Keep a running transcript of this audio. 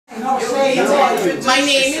My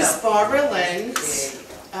name is Barbara Lenz.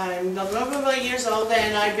 I'm a number of years old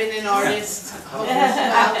and I've been an artist,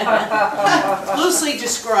 loosely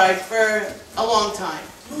described, for a long time.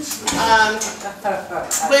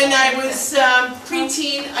 When I was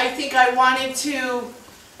preteen, I think I wanted to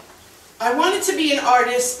be an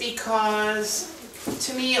artist because,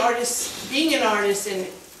 to me, being an artist and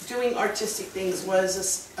doing artistic things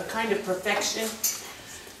was a kind of perfection.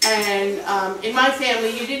 And in my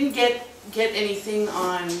family, you didn't get anything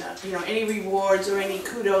on, any rewards or any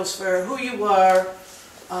kudos for who you were.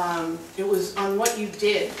 It was on what you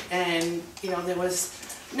did, and there was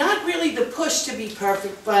not really the push to be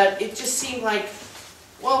perfect, but it just seemed like,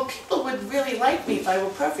 well, people would really like me if I were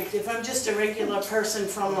perfect. If I'm just a regular person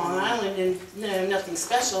from Long Island and nothing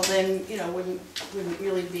special, then wouldn't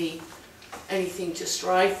really be anything to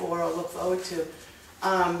strive for or look forward to.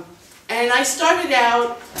 And I started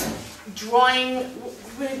out drawing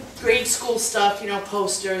with grade school stuff,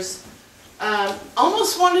 posters.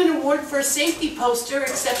 Almost won an award for a safety poster,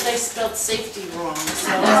 except I spelled safety wrong.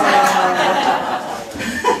 So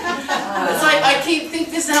it's like I can't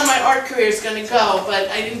think this is how my art career is going to go, but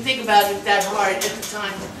I didn't think about it that hard at the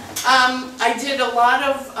time. I did a lot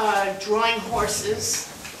of drawing horses,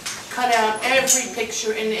 cut out every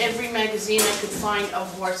picture in every magazine I could find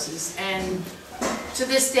of horses, and to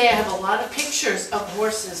this day I have a lot of pictures of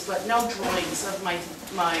horses, but no drawings of my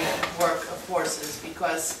work of horses,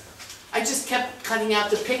 because I just kept cutting out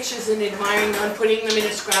the pictures and admiring them, putting them in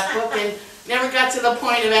a scrapbook, and never got to the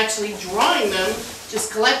point of actually drawing them,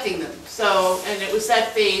 just collecting them. So, and it was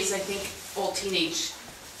that phase, I think all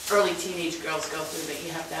early teenage girls go through, that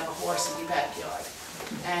you have to have a horse in your backyard.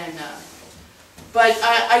 And, but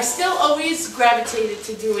I still always gravitated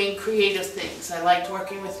to doing creative things. I liked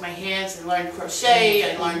working with my hands. I learned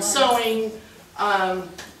crochet, I learned sewing, and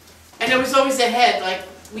I was always ahead. Like,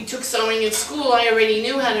 we took sewing in school, I already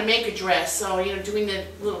knew how to make a dress, so doing the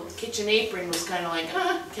little kitchen apron was kind of like,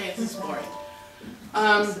 okay, this is boring.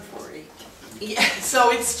 Yeah,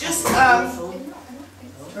 so it's just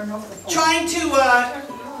trying to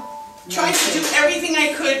do everything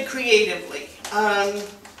I could creatively.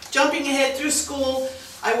 Jumping ahead through school,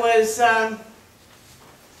 I was an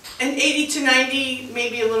 80 to 90,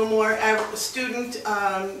 maybe a little more average student.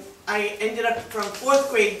 I ended up from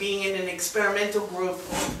 4th grade being in an experimental group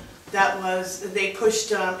they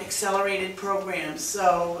pushed accelerated programs.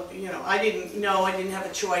 So, I didn't know, I didn't have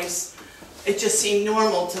a choice. It just seemed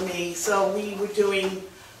normal to me. So we were doing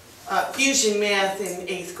fusion math in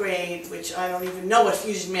 8th grade, which I don't even know what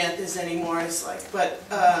fusion math is anymore. It's like, but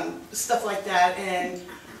stuff like that. And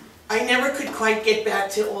I never could quite get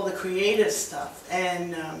back to all the creative stuff.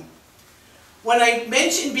 And when I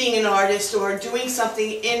mentioned being an artist or doing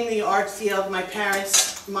something in the art field, my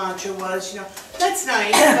parents' mantra was, that's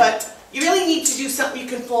nice, but you really need to do something you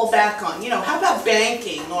can fall back on. How about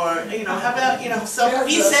banking, or how about be a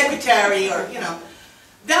secretary, or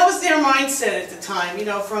that was their mindset at the time. I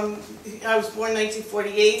was born in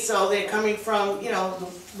 1948, so they're coming from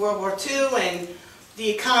World War II and the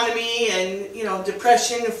economy and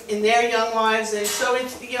depression in their young lives, and so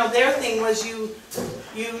it's their thing was you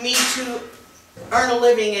need to earn a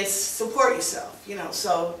living and support yourself,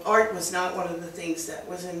 so art was not one of the things that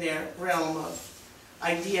was in their realm of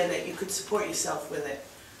idea that you could support yourself with it.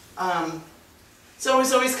 So it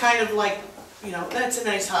was always kind of like, that's a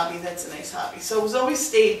nice hobby, that's a nice hobby. So it was always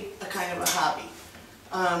stayed a kind of a hobby.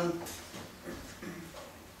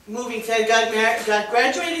 Got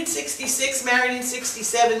graduated in '66, married in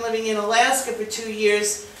 '67, living in Alaska for 2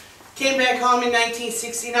 years. Came back home in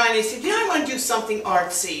 1969. I said, I want to do something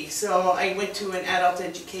artsy. So I went to an adult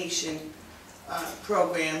education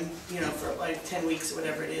program, for like 10 weeks or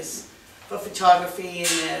whatever it is, for photography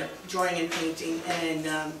and drawing and painting.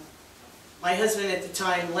 And my husband at the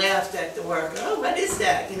time laughed at the work. Oh, what is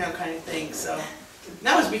that? Kind of thing. So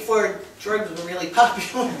that was before drugs were really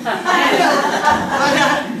popular.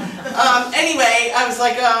 Anyway, I was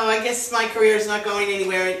like, oh, I guess my career is not going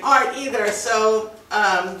anywhere in art either. So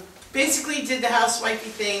basically did the housewifey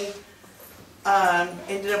thing,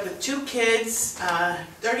 ended up with 2 kids,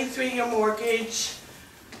 33-year mortgage,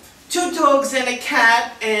 2 dogs and a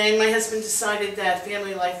cat, and my husband decided that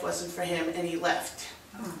family life wasn't for him and he left.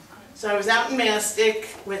 So I was out in Mastic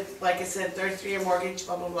with, like I said, 33-year mortgage,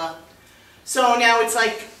 blah, blah, blah. So now it's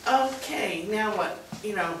like, okay, now what?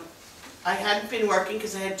 I hadn't been working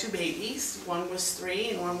because I had 2 babies. One was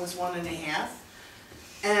 3 and one was 1.5.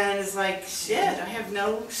 And it's like, shit, I have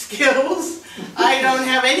no skills, I don't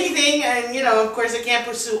have anything, and of course I can't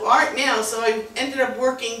pursue art now, so I ended up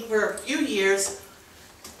working for a few years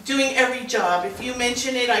doing every job. If you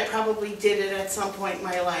mention it, I probably did it at some point in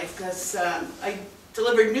my life, because I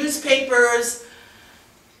delivered newspapers.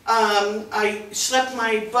 I schlepped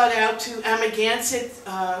my butt out to Amagansett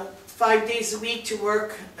 5 days a week to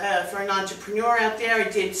work for an entrepreneur out there. I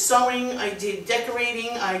did sewing, I did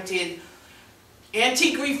decorating, I did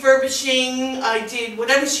antique refurbishing, I did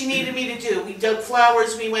whatever she needed me to do. We dug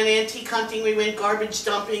flowers, we went antique hunting, we went garbage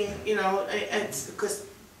dumping, you know, because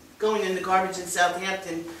going in the garbage in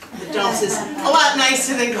Southampton, the dumps is a lot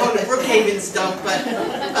nicer than going to Brookhaven's dump, but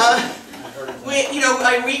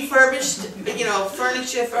I refurbished,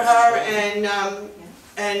 furniture for her,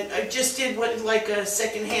 and I just did like a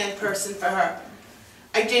second-hand person for her.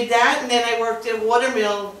 I did that, and then I worked at a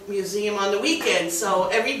watermill museum on the weekend, so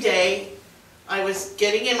every day I was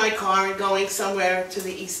getting in my car and going somewhere to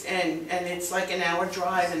the East End, and it's like an hour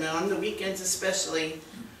drive, and on the weekends especially,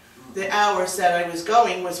 the hours that I was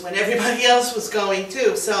going was when everybody else was going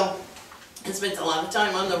too, so I spent a lot of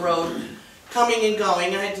time on the road, coming and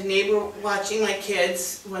going. I had a neighbor watching my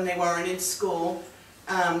kids when they weren't in school.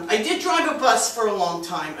 I did drive a bus for a long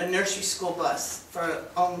time, a nursery school bus, for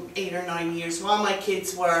 8 or 9 years, while my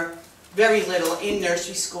kids were very little in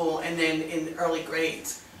nursery school and then in the early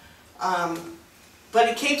grades. But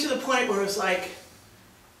it came to the point where it was like,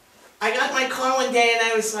 I got in my car one day and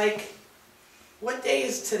I was like, what day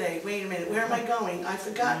is today? Wait a minute, where am I going? I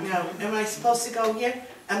forgot now. Am I supposed to go here?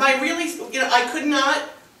 Am I really, I could not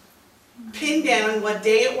pin down what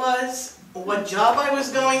day it was, or what job I was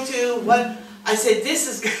going to, I said, this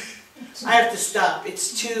is good. I have to stop.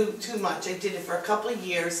 It's too much. I did it for a couple of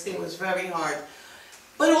years. It was very hard.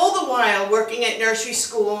 But all the while, working at nursery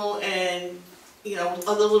school and,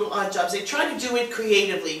 other little odd jobs, I tried to do it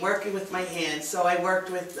creatively, working with my hands. So I worked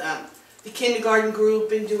with the kindergarten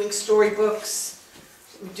group and doing storybooks.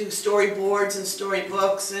 We do storyboards and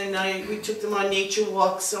storybooks, and we took them on nature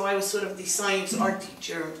walks, so I was sort of the science art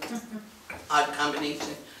teacher. Odd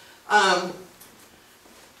combination.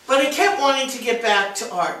 But I kept wanting to get back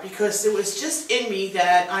to art because it was just in me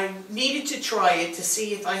that I needed to try it to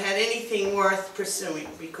see if I had anything worth pursuing,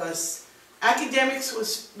 because academics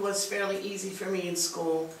was fairly easy for me in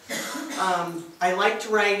school. I liked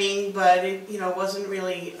writing, but it wasn't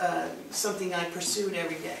really something I pursued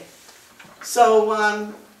every day. So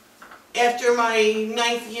after my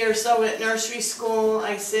 9th year or so at nursery school,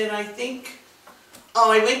 I said, I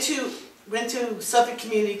went to Suffolk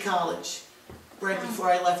Community College right before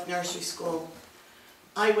I left nursery school.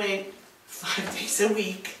 I went 5 days a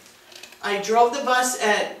week. I drove the bus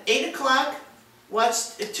at 8 o'clock,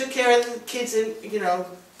 took care of the kids in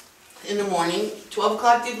the morning. 12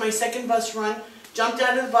 o'clock did my second bus run, jumped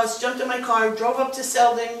out of the bus, jumped in my car, drove up to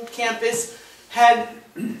Selden campus, had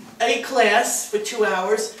a class for 2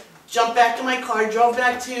 hours, jumped back in my car, drove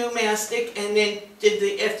back to Mastic, and then did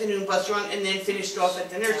the afternoon bus run, and then finished off at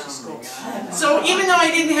the nursery school. So even though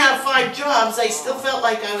I didn't have 5 jobs, I still felt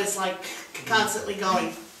like I was constantly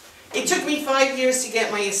going. It took me 5 years to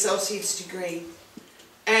get my associate's degree.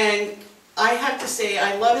 And I have to say,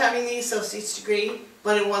 I love having the associate's degree,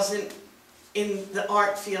 but it wasn't in the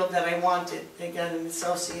art field that I wanted. I got an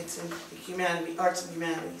associate's in the arts and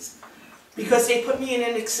humanities, because they put me in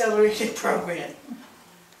an accelerated program.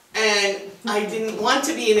 And I didn't want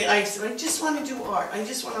to be in it. I said, I just want to do art. I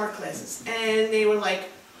just want art classes. And they were like,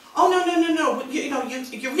 oh, no.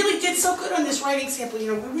 You really did so good on this writing sample. We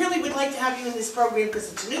really would like to have you in this program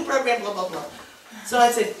because it's a new program, blah, blah, blah. So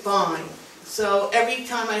I said, fine. So every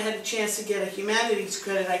time I had a chance to get a humanities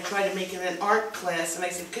credit, I tried to make it an art class. And I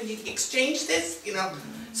said, could you exchange this?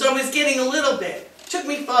 So I was getting a little bit. It took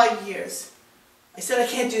me 5 years. I said, I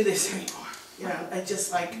can't do this anymore.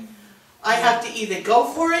 I have to either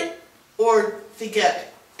go for it or forget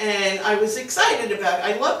it. And I was excited about it.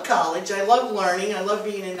 I love college. I love learning. I love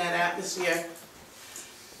being in that atmosphere.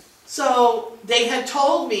 So they had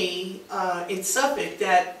told me in Suffolk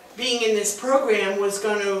that being in this program was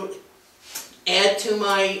going to add to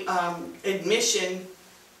my admission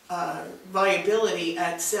viability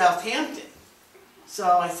at Southampton.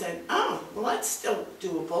 So I said, oh, well, that's still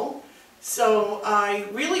doable. So I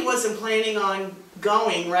really wasn't planning on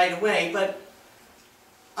going right away, but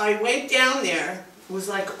I went down there. It was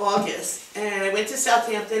like August, and I went to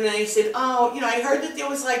Southampton, and I said, oh, I heard that there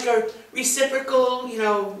was like a reciprocal,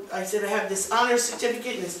 I said, I have this honor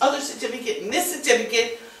certificate, and this other certificate, and this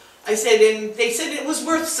certificate. I said, and they said it was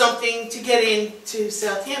worth something to get into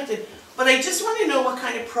Southampton, but I just want to know what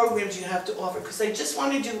kind of programs you have to offer, because I just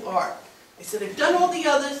want to do art. I said, I've done all the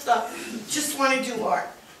other stuff, just want to do art.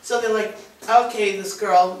 So they're like, okay, this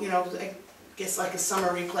girl, I guess like a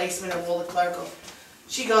summer replacement of all the clerical.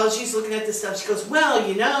 She goes, she's looking at this stuff, she goes, well,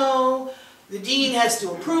 the dean has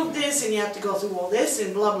to approve this, and you have to go through all this,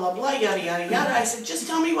 and blah, blah, blah, yada, yada, yada. I said, just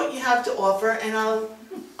tell me what you have to offer, and I'll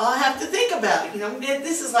have to think about it. You know,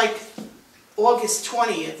 this is like August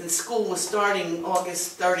 20th, and school was starting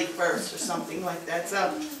August 31st or something like that.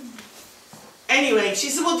 So anyway, she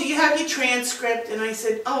said, well, do you have your transcript? And I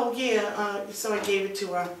said, oh, yeah. So I gave it to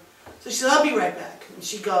her. So she said, I'll be right back. And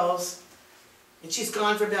she goes, and she's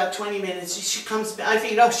gone for about 20 minutes. She comes back. I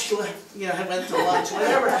figured, oh, she left, you know, I went to lunch,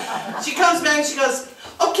 whatever. She comes back and she goes,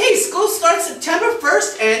 okay, school starts September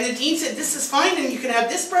 1st, and the dean said this is fine, and you can have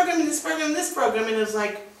this program, and this program, and this program. And it was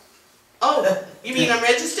like, oh, you mean I'm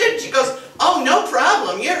registered? She goes, oh, no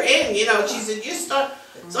problem, you're in, you know. She said, you start.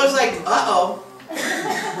 So I was like, uh-oh.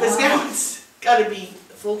 Because now it's got to be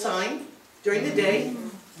full-time during the day.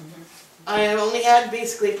 I only had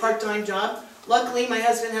basically a part-time job. Luckily, my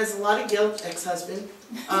husband has a lot of guilt, ex-husband,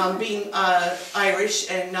 being Irish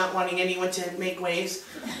and not wanting anyone to make waves.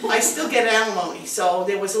 I still get alimony, so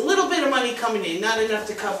there was a little bit of money coming in, not enough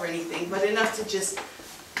to cover anything, but enough to just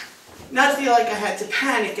not feel like I had to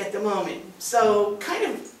panic at the moment. So kind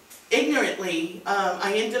of ignorantly,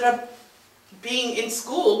 I ended up being in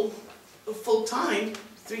school full-time,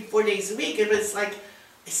 3-4 days a week. It was like,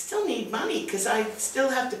 I still need money because I still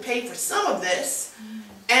have to pay for some of this,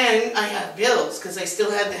 and I have bills because I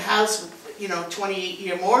still had the house with, you know,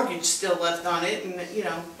 28-year mortgage still left on it, and you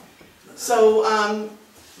know. So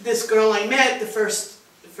this girl I met the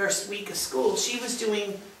first week of school, she was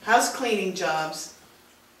doing house cleaning jobs,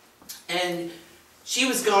 and she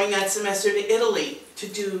was going that semester to Italy to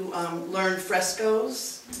do learn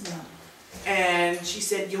frescoes. And she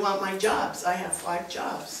said, you want my jobs? I have 5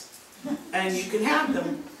 jobs. And you can have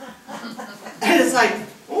them. And it's like,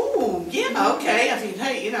 ooh, yeah, okay. I mean,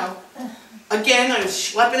 hey, you know. Again, I was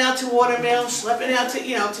schlepping out to Watermill, schlepping out to,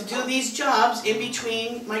 you know, to do these jobs in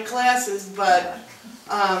between my classes, but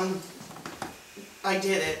I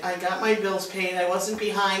did it. I got my bills paid. I wasn't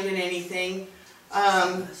behind in anything.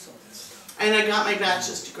 And I got my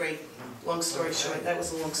bachelor's degree. Long story short, that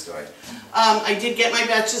was a long story. I did get my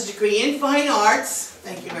bachelor's degree in fine arts,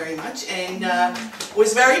 thank you very much, and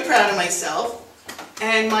was very proud of myself.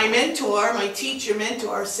 And my mentor, my teacher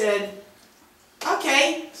mentor, said,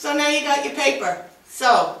 okay, so now you got your paper.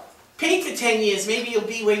 So, paint for 10 years, maybe you'll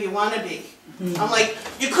be where you want to be. I'm like,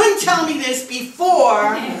 you couldn't tell me this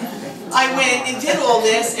before I went and did all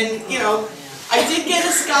this, and you know, I did get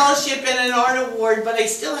a scholarship and an art award, but I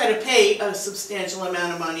still had to pay a substantial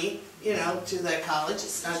amount of money, you know, to that college.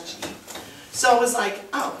 It's not cheap. So it was like,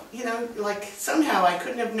 oh, you know, like somehow I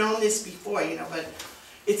couldn't have known this before, you know, but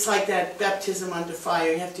it's like that baptism under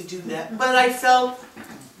fire, you have to do that. But I felt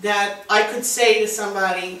that I could say to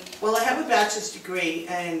somebody, well, I have a bachelor's degree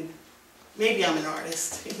and maybe I'm an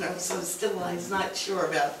artist, you know, so still I was not sure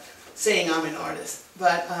about saying I'm an artist.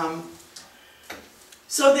 But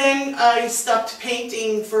so then I stopped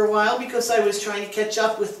painting for a while because I was trying to catch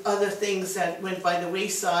up with other things that went by the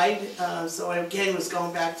wayside. So I again was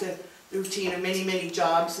going back to the routine of many, many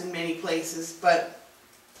jobs in many places. But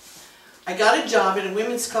I got a job at a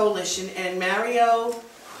women's coalition, and Mario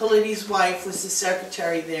Politti's wife was the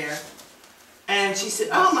secretary there. And she said,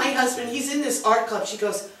 oh, my husband, he's in this art club. She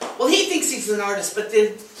goes, well, he thinks he's an artist, but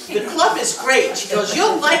the club is great. She goes,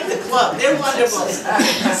 you'll like the club. They're wonderful.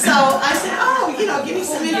 So I said, oh, you know, give me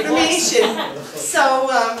some information.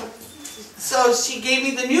 So she gave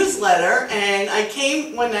me the newsletter, and I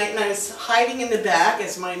came one night, and I was hiding in the back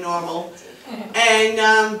as my normal. And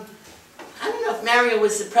I don't know if Mario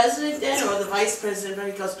was the president then or the vice president, but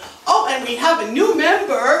he goes, oh, and we have a new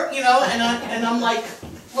member, you know, and I'm like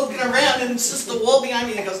looking around, and it's just the wall behind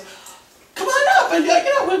me, and he goes, come on up, and you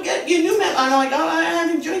know, we'll get you a new member. And I'm like, oh, I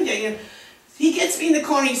haven't joined yet. And he gets me in the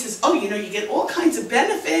corner, he says, oh, you know, you get all kinds of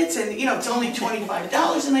benefits, and you know, it's only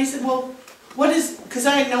 $25. And I said, well, what is, because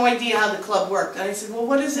I had no idea how the club worked. And I said, well,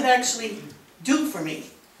 what does it actually do for me?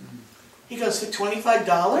 He goes, for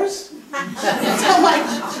 $25? So I'm like,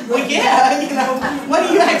 well, yeah, you know, what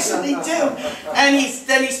do you actually do? And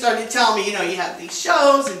then he started telling me, you know, you have these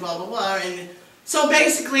shows and blah, blah, blah. And so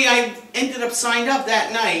basically I ended up signed up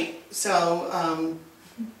that night. So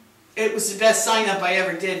it was the best sign up I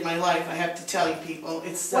ever did in my life, I have to tell you people.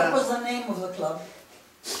 It's what was the name of the club?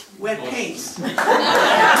 Wet Paints. Well,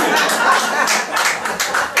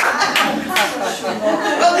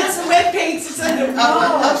 it's the Wet Paints. It's under.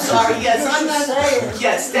 I'm sorry. Yes, I'm not.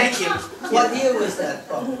 Yes, thank you. What year was that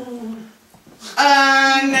from?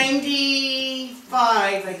 95,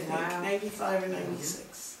 I think. Wow. 95 or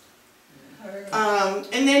 96.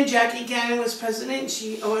 And then Jackie Gannon was president.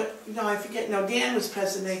 She, oh no, I forget. No, Dan was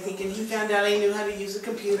president, I think, and he found out I knew how to use a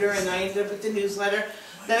computer, and I ended up with the newsletter.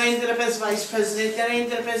 then I ended up as vice president, then I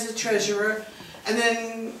ended up as a treasurer, and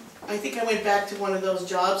then I think I went back to one of those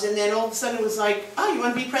jobs, and then all of a sudden it was like, oh, you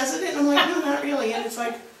want to be president? I'm like, no, not really. And it's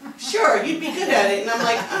like, sure, you'd be good at it. And I'm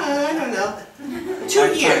like, I don't know.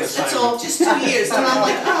 2 years, that's all, just 2 years. And I'm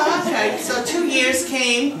like, oh, okay. So 2 years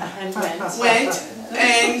came, went,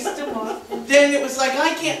 and then it was like,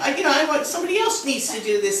 I want, somebody else needs to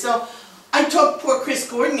do this. So I talked poor Chris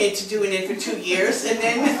Gordon into doing it for 2 years, and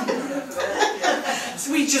then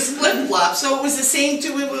so we just flip-flopped. So it was the same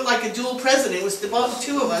two, we were like a dual president. It was the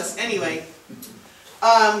two of us. Anyway,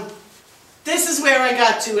 this is where I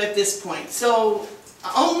got to at this point. So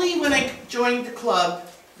only when I joined the club,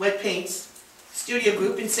 Wet Paints Studio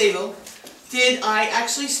Group in Sayville, did I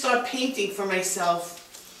actually start painting for myself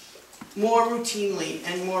more routinely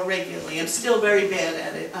and more regularly. I'm still very bad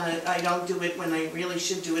at it. I don't do it when I really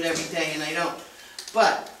should do it every day, and I don't.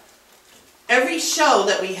 But every show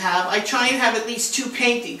that we have, I try and have at least 2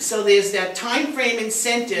 paintings. So there's that time frame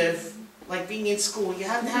incentive, like being in school. You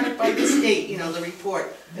have to have it by this date, you know, the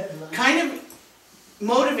report. Kind of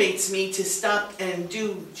motivates me to stop and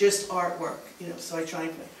do just artwork, you know, so I try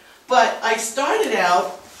and play. But I started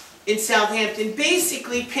out in Southampton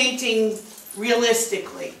basically painting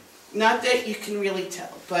realistically. Not that you can really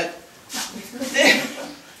tell, but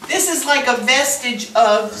this is like a vestige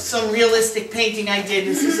of some realistic painting I did.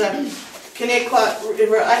 This is a Connecticut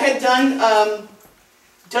River. I had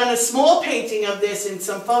done a small painting of this and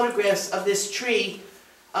some photographs of this tree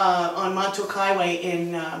on Montauk Highway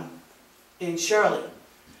in Shirley.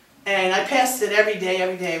 And I passed it every day,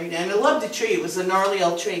 and I loved the tree. It was a gnarly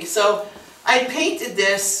old tree. So I painted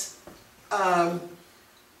this,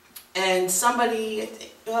 and somebody,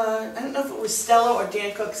 I don't know if it was Stella or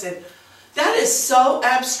Dan Cook, said, "That is so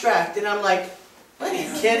abstract." And I'm like, "What, are you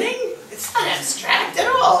kidding? It's not abstract at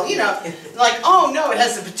all." You know, like, "Oh no, it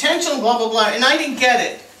has the potential, blah, blah, blah." And I didn't get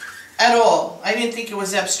it at all. I didn't think it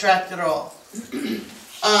was abstract at all.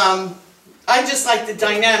 I just like the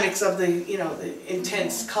dynamics of the, you know, the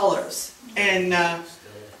intense colors. And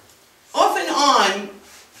off and on,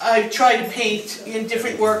 I try to paint in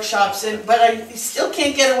different workshops, but I still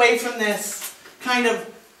can't get away from this kind of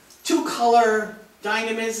 2-color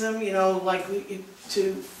dynamism, you know, like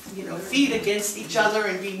to, you know, feed against each other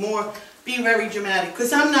and be very dramatic.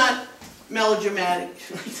 Because I'm not melodramatic.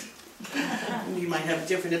 You might have a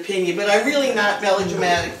different opinion, but I'm really not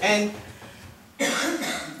melodramatic. And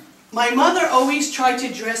my mother always tried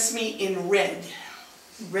to dress me in red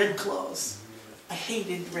clothes. I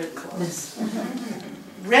hated red clothes.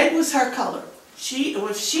 Red was her color.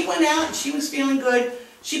 If she went out and she was feeling good,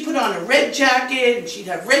 she put on a red jacket, and she'd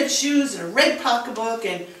have red shoes and a red pocketbook,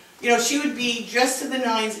 and you know, she would be dressed to the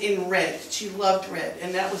nines in red. She loved red,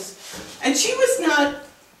 and she was not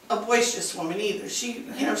a boisterous woman either. She,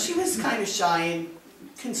 you know, she was kind of shy and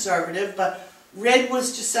conservative, but red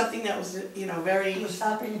was just something that was, you know, very... It was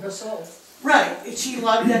happy in her soul. Right, and she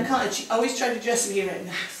loved that color. She always tried to dress me in red, and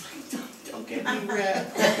I was like, don't get me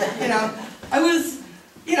red. You know, I was,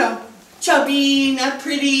 you know, chubby, not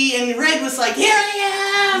pretty, and red was like, here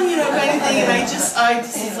I am, you know, kind of thing. And I just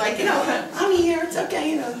was like, you know, I'm here, it's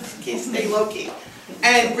okay, you know, kids stay low-key.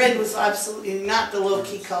 And red was absolutely not the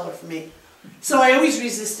low-key color for me. So I always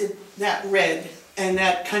resisted that red and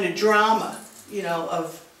that kind of drama, you know,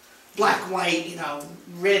 of black, white, you know,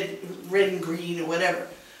 red and green or whatever.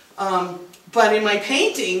 But in my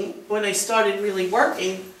painting, when I started really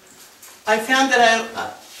working, I found that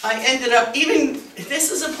I ended up, even,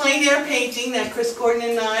 this is a plein air painting that Chris Gordon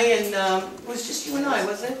and I, and it was just you and I,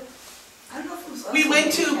 was it? I don't know if it was us. We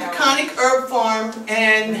went to Peconic Herb Farm,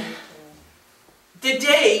 and the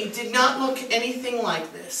day did not look anything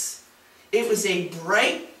like this. It was a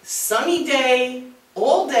bright, sunny day,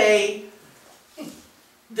 all day.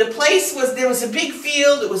 The place was, there was a big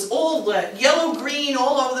field, it was all yellow, green,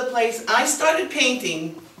 all over the place. I started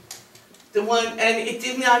painting the one, and it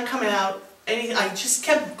did not come out anything. I just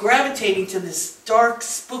kept gravitating to this dark,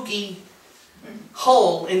 spooky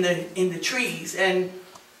hole in the trees, and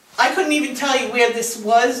I couldn't even tell you where this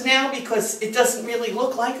was now because it doesn't really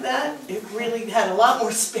look like that. It really had a lot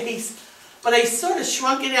more space. But I sort of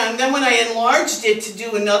shrunk it down, and then when I enlarged it to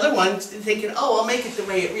do another one, thinking, oh, I'll make it the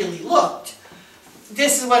way it really looked,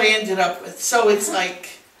 this is what I ended up with. So it's like,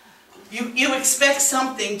 you expect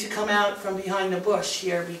something to come out from behind the bush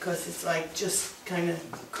here because it's like just kind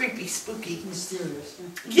of creepy, spooky. Mysterious.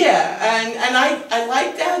 Yeah, and I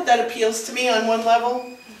like that. That appeals to me on one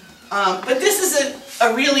level. But this is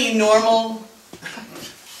a really normal,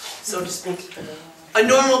 so to speak, a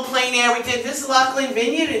normal plein air. We did this Lachlan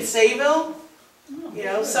Vineyard in Sayville, you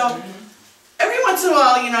know, so every once in a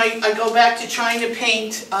while, you know, I go back to trying to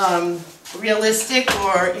paint realistic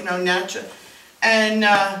or, you know, natural. And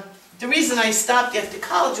the reason I stopped after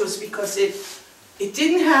college was because it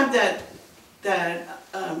didn't have that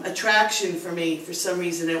attraction for me for some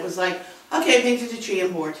reason. It was like, okay, I painted a tree,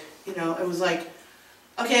 I'm bored. You know, it was like,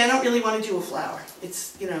 okay, I don't really want to do a flower.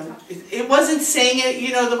 It's, you know, it wasn't saying it,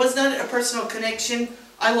 you know, there was not a personal connection.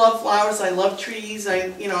 I love flowers, I love trees,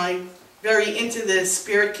 I'm very into the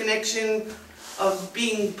spirit connection of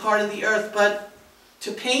being part of the earth, but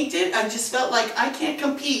to paint it, I just felt like I can't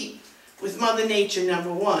compete with Mother Nature,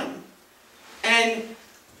 number one. And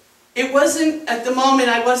it wasn't, at the moment,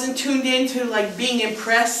 I wasn't tuned into like being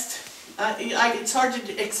impressed. It's hard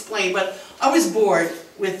to explain, but I was bored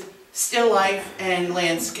with still life and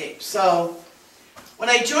landscape. So when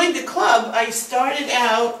I joined the club, I started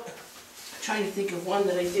out, I'm trying to think of one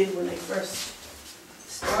that I did when I first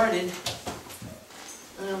started.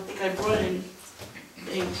 I don't think I brought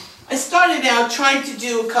anything. I started out trying to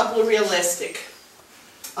do a couple of realistic.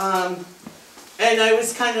 And I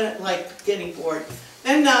was kind of like getting bored.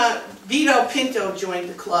 Then Vito Pinto joined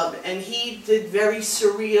the club, and he did very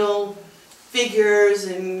surreal figures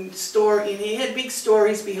and he had big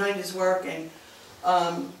stories behind his work, and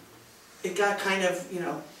it got kind of, you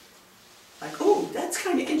know, like, oh, that's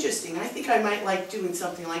kind of interesting. I think I might like doing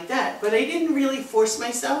something like that. But I didn't really force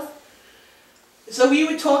myself. So we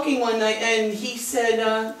were talking one night, and he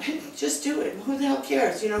said, just do it. Who the hell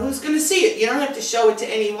cares? You know, who's going to see it? You don't have to show it to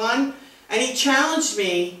anyone. And he challenged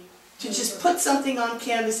me to just put something on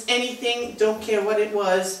canvas, anything, don't care what it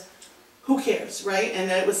was, who cares, right? And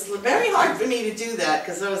it was very hard for me to do that,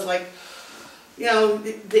 because I was like, you know,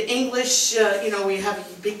 the English, you know, we have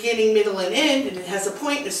a beginning, middle, and end, and it has a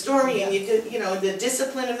point and a story, and you know, the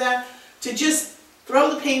discipline of that. To just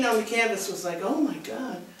throw the paint on the canvas was like, oh my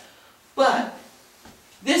God. But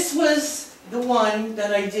this was the one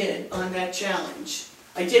that I did on that challenge.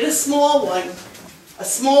 I did a small one, a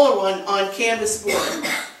smaller one on canvas board.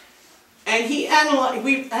 And he analyzed,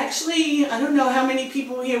 we actually, I don't know how many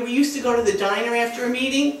people were here, we used to go to the diner after a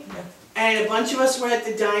meeting, and a bunch of us were at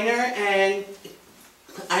the diner, and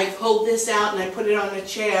I pulled this out and I put it on a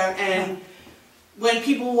chair, and when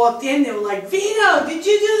people walked in, they were like, Vito, did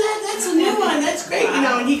you do that? That's a new one, that's great, you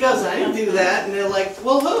know, and he goes, I didn't do that, and they're like,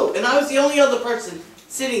 well, who? And I was the only other person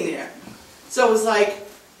sitting there. So it was like,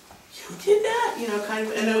 you did that? You know, kind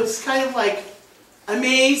of, and it was kind of like,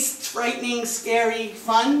 amazed, frightening, scary,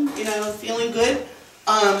 fun, you know, feeling good.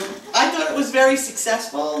 I thought it was very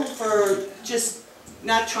successful for just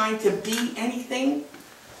not trying to be anything.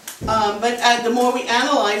 But the more we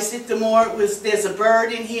analyzed it, the more it was, there's a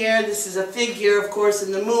bird in here, this is a figure, of course,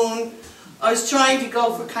 in the moon. I was trying to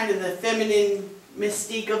go for kind of the feminine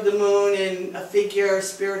mystique of the moon and a figure, a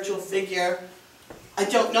spiritual figure. I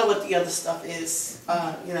don't know what the other stuff is,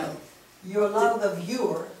 you know. You allow the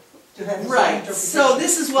viewer to have his own Right, interpretation. so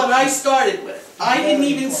this is what I started with. I didn't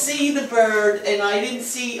even see the bird, and I didn't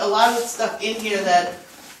see a lot of the stuff in here that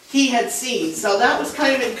he had seen. So that was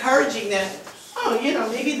kind of encouraging that, oh, you know,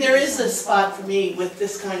 maybe there is a spot for me with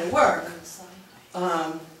this kind of work.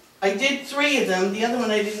 I did 3 of them. The other one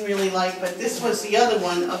I didn't really like, but this was the other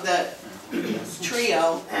one of that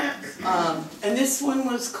trio. And this one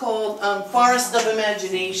was called Forest of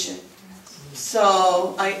Imagination.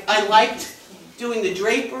 So I liked doing the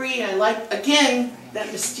drapery. I liked, again,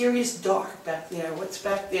 that mysterious dark back there. What's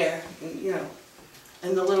back there? And, you know,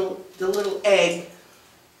 and the little egg,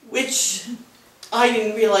 which I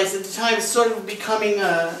didn't realize at the time was sort of becoming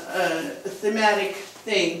a thematic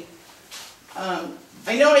thing.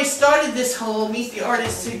 I know I started this whole Meet the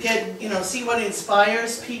Artist to get, you know, see what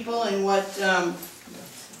inspires people and what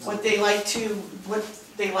they like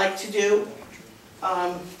to do.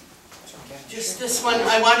 Just this one,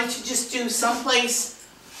 I wanted to just do someplace.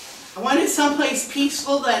 I wanted someplace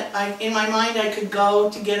peaceful that in my mind I could go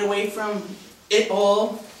to get away from it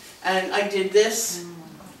all, and I did this.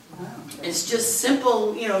 It's just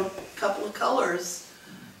simple, you know, couple of colors,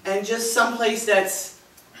 and just someplace that's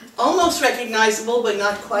almost recognizable, but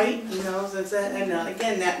not quite, you know. And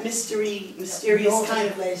again, that mysterious kind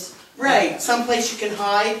of place. Right, someplace you can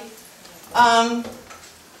hide.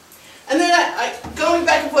 And then going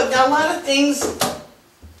back and forth. Now, a lot of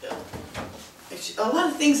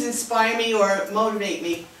things inspire me or motivate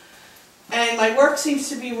me, and my work seems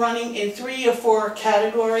to be running in 3 or 4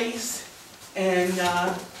 categories. And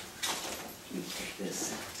let me take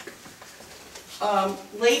this.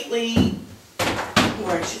 Lately,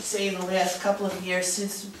 or I should say in the last couple of years,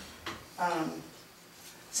 since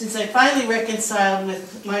I finally reconciled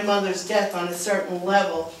with my mother's death on a certain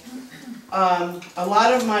level, a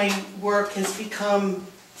lot of my work has become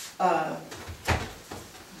not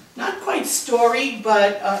not quite story,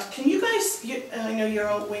 but can you guys, I know you're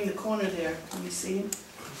all way in the corner there, can you see?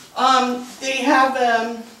 They have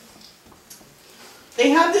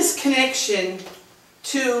this connection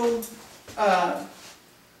to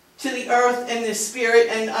the earth and the spirit,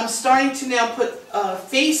 and I'm starting to now put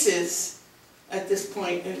faces at this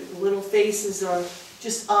point, little faces or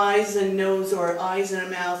just eyes and nose or eyes and a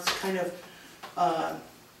mouth, kind of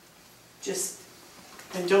just,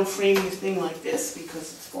 and don't frame your thing like this because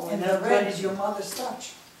it's falling And out. the red is your mother's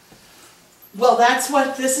touch. Well,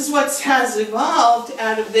 this is what has evolved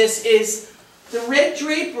out of this, is the red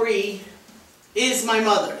drapery is my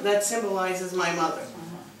mother. That symbolizes my mother.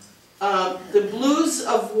 The blues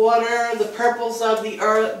of water, the purples of the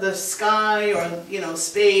earth, the sky, or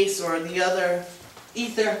space, or the other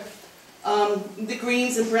ether. The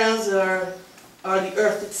greens and browns are the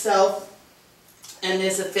earth itself, and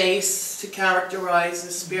there's a face to characterize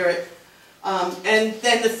the spirit. And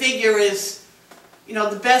then the figure is,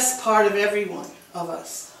 the best part of every one of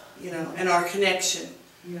us, and our connection.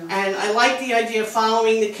 Yeah. And I like the idea of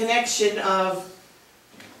following the connection of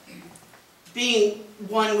being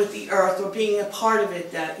one with the earth, or being a part of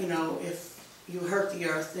it, that, if you hurt the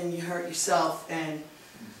earth, then you hurt yourself, and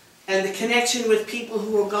the connection with people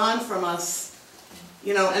who are gone from us,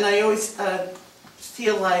 and I always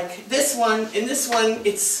feel like in this one,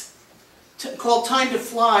 it's called Time to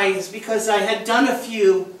Fly, is because I had done a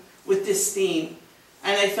few with this theme,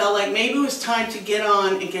 and I felt like maybe it was time to get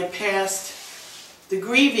on and get past the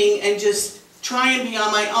grieving and just try and be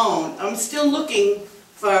on my own. I'm still looking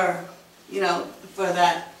for, for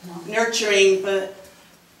that nurturing, but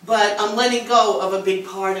I'm letting go of a big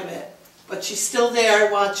part of it. But she's still there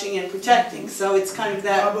watching and protecting, so it's kind of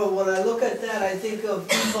that. Barbara, when I look at that, I think of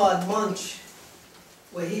Ephod Munch,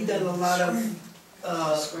 where he done a lot of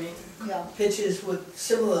pictures with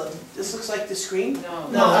similar. This looks like the screen?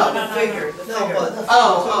 No, the figure. No, but I'm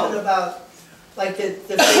Oh. talking about like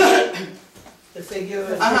the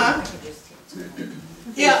figure.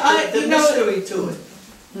 Yeah, the mystery to it.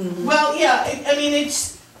 Well, yeah, I mean,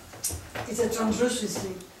 It's a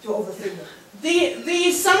translucency to the figure.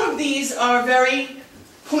 some of these are very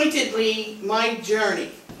pointedly my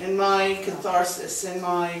journey and my catharsis and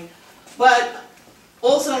but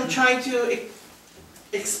also I'm trying to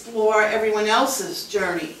explore everyone else's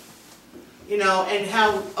journey, and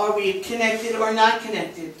how are we connected or not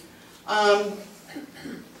connected.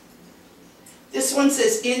 This one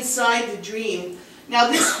says inside the dream. Now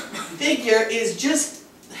this figure is just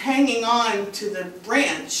hanging on to the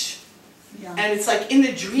branch. Yeah. And it's like in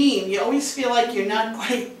the dream, you always feel like you're not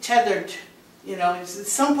quite tethered.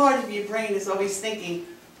 Some part of your brain is always thinking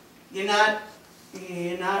you're not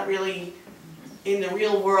really in the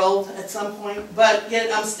real world at some point. But yet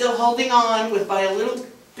I'm still holding on by a little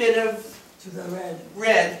bit of To the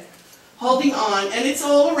red, holding on, and it's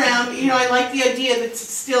all around. I like the idea that it's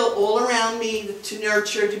still all around me, to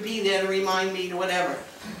nurture, to be there, to remind me, to whatever.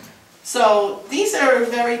 So these are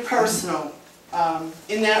very personal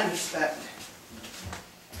in that respect.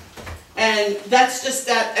 And that's just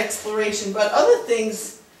that exploration. But other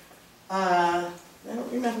things, I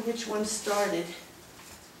don't remember which one started.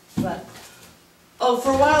 But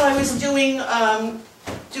for a while I was doing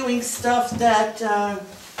stuff that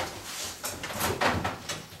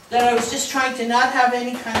I was just trying to not have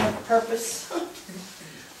any kind of purpose,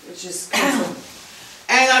 which is cool.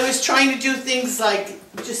 And I was trying to do things like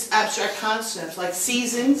just abstract concepts, like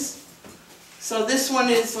seasons. So this one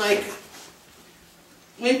is like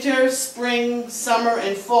winter, spring, summer,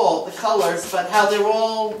 and fall, the colors, but how they're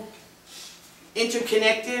all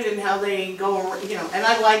interconnected and how they go, and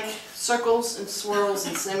I like circles and swirls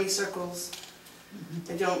and semicircles.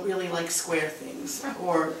 I don't really like square things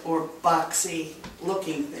or boxy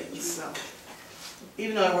looking things. So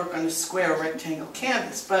even though I work on a square or rectangle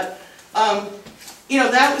canvas, but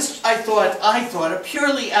that was I thought a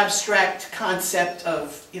purely abstract concept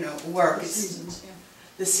of work. The seasons, yeah.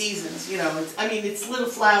 The seasons, it's little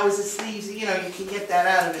flowers, it's leaves, you can get that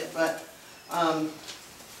out of it, but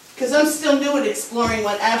because I'm still new at exploring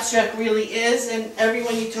what abstract really is, and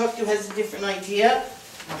everyone you talk to has a different idea.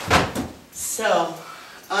 So,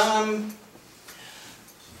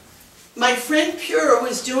 my friend Pura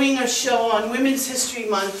was doing a show on Women's History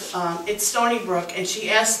Month at Stony Brook, and she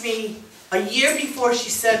asked me a year before she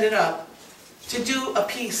set it up to do a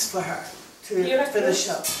piece for her, for the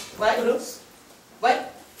show. What?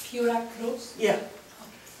 What? Pura Cruz? Yeah.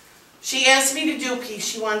 She asked me to do a piece.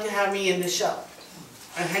 She wanted to have me in the show.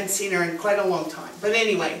 I hadn't seen her in quite a long time. But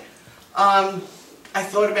anyway, I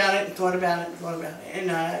thought about it and thought about it and thought about it,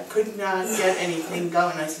 and I could not get anything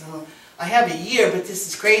going. I said, well, I have a year, but this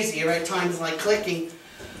is crazy. Every time it's like clicking.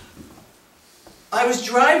 I was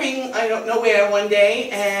driving, I don't know where, one day,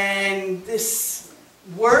 and this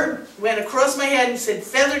word went across my head and said,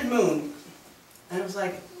 feathered moon. And I was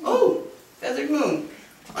like, oh, feathered moon.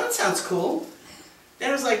 Well, that sounds cool. Then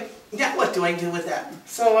I was like, now what do I do with that?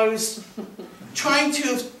 So I was trying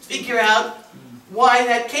to figure out why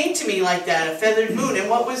that came to me like that, a feathered moon, and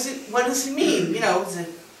what does it mean? You know,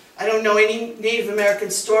 I don't know any Native American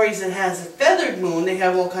stories that has a feathered moon. They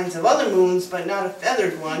have all kinds of other moons, but not a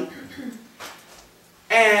feathered one.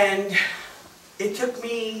 And it took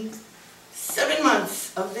me 7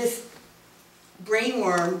 months of this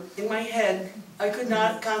brainworm in my head. I could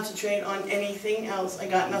not concentrate on anything else. I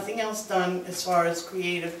got nothing else done as far as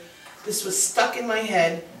creative. This was stuck in my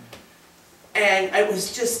head. And I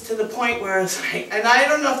was just to the point where I was like, and I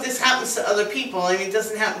don't know if this happens to other people. I mean, it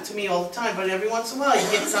doesn't happen to me all the time, but every once in a while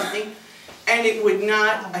you get something and it would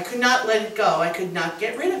not, I could not let it go. I could not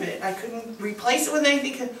get rid of it. I couldn't replace it with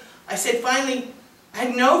anything. I said, finally, I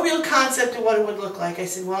had no real concept of what it would look like. I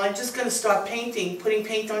said, well, I'm just going to start painting, putting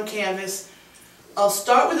paint on canvas. I'll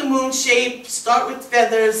start with a moon shape, start with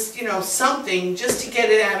feathers, you know, something, just to get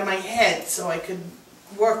it out of my head so I could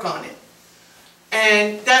work on it.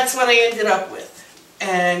 And that's what I ended up with.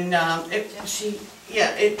 And a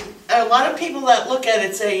lot of people that look at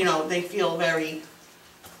it say, you know, they feel very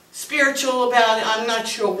spiritual about it. I'm not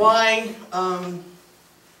sure why.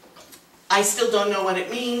 I still don't know what it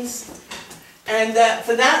means. And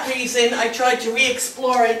for that reason, I tried to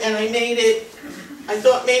re-explore it, and I made it, I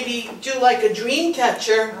thought maybe do like a dream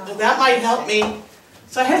catcher, that might help me.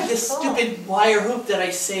 So I had this stupid wire hoop that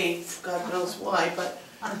I saved, God knows why, but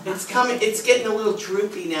it's getting a little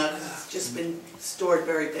droopy now because it's just been stored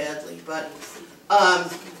very badly. But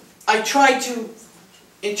I tried to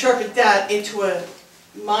interpret that into a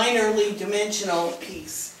minorly dimensional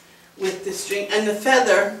piece with the string and the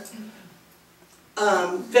feather.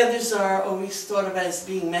 Feathers are always thought of as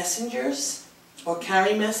being messengers or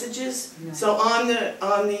carry messages. Yeah. So on the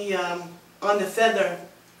feather,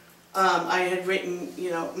 I had written,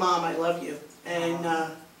 you know, "Mom, I love you," and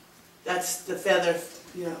that's the feather,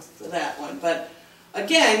 you know, for that one. But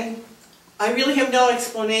again, I really have no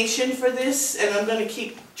explanation for this, and I'm going to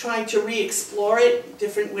keep trying to re-explore it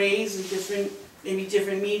different ways and maybe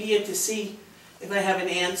different media to see if I have an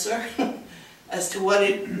answer. As to what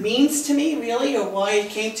it means to me, really, or why it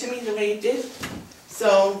came to me the way it did.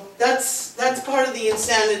 So that's part of the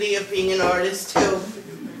insanity of being an artist too.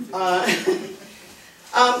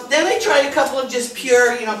 Then I tried a couple of just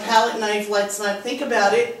pure, you know, palette knife. Let's not think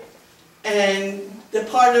about it. And the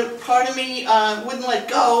part of me wouldn't let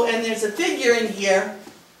go. And there's a figure in here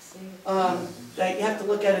that you have to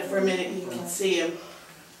look at it for a minute and you can see him.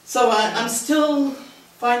 So I'm still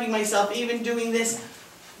finding myself even doing this.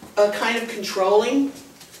 Kind of controlling.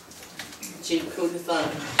 Gee, who'd have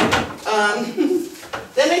thought?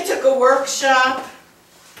 Then I took a workshop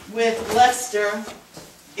with Lester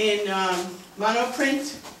in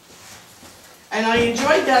monoprint, and I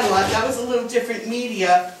enjoyed that a lot. That was a little different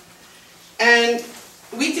media, and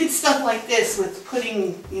we did stuff like this with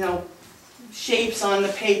putting, you know, shapes on the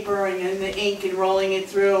paper and then the ink and rolling it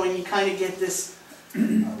through, and you kind of get this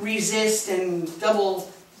resist and double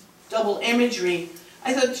imagery.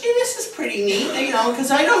 I thought, gee, this is pretty neat, you know, because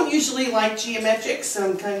I don't usually like geometrics, so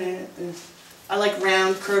I'm kind of, I like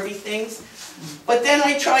round, curvy things. But then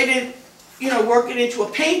I tried to, you know, work it into a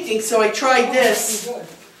painting, so I tried this,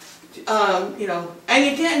 you know, and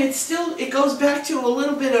again, it goes back to a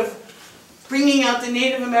little bit of bringing out the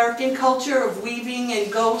Native American culture of weaving and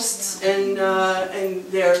ghosts and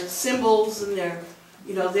their symbols and their,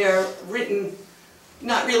 you know, their written,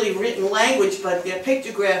 not really written language, but their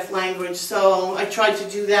pictograph language. So I tried to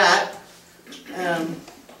do that. I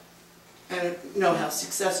don't know how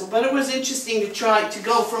successful, but it was interesting to try to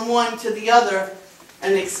go from one to the other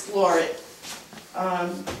and explore it.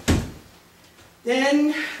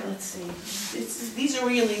 Then, let's see, these are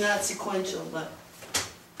really not sequential, but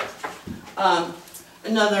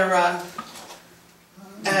another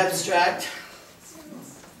abstract.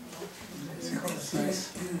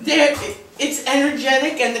 It's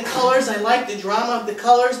energetic, and the colors, I like the drama of the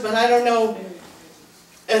colors, but I don't know,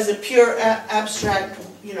 as a pure abstract,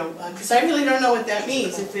 you know, because I really don't know what that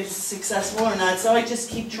means, if it's successful or not, so I just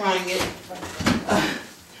keep trying it.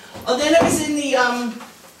 Then I was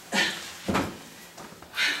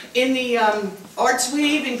in the Arts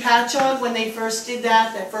Weave in Patchogue when they first did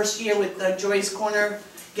that first year with the Joy's Corner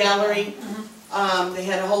Gallery. They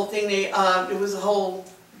had a whole thing, it was a whole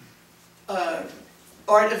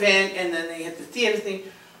art event, and then they had the theater thing.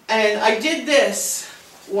 And I did this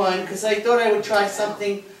one because I thought I would try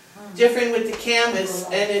something different with the canvas,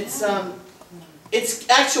 and it's it's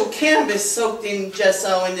actual canvas soaked in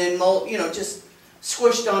gesso and then mold, just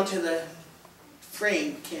squished onto the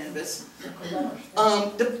frame canvas.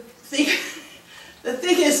 The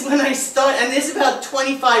thing is, when I start, and there's about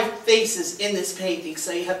 25 faces in this painting,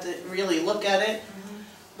 so you have to really look at it.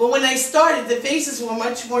 But when I started, the faces were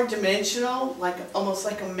much more dimensional, almost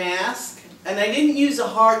like a mask. And I didn't use a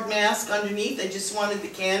hard mask underneath, I just wanted the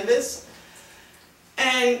canvas.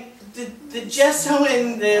 And the gesso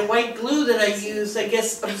and the white glue that I used, I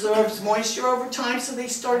guess, absorbs moisture over time, so they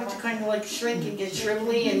started to kind of like shrink and get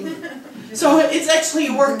shrivelly. And so it's actually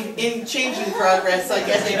a work in changing progress, I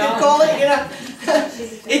guess you could call it,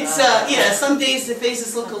 It's, yeah, some days the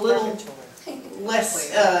faces look a little less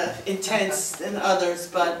intense than others,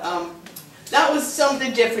 but that was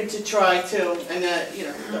something different to try too, and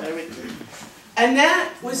and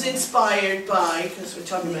that was inspired by, because we're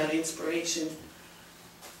talking about inspiration,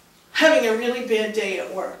 having a really bad day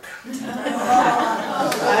at work.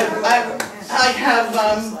 I have,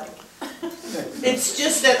 it's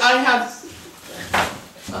just that I have,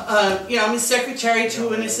 I'm a secretary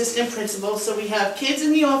to an assistant principal, so we have kids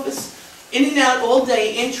in the office, in and out all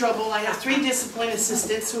day, in trouble. I have 3 discipline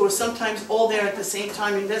assistants who are sometimes all there at the same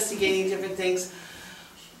time investigating different things.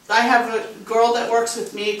 I have a girl that works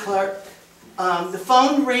with me, a clerk. The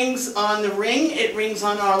phone rings on the ring, it rings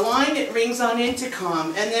on our line, it rings on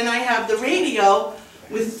intercom. And then I have the radio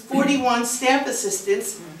with 41 staff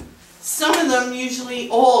assistants, some of them usually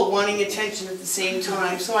all wanting attention at the same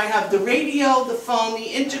time. So I have the radio, the phone, the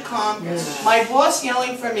intercom, my boss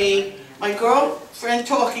yelling for me, my girlfriend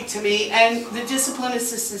talking to me, and the discipline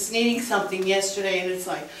assistants needing something yesterday, and it's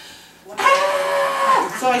like,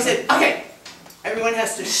 ah! So I said, okay, everyone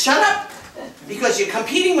has to shut up, because you're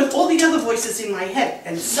competing with all the other voices in my head,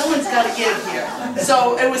 and someone's got to give here.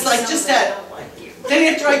 So it was like just that.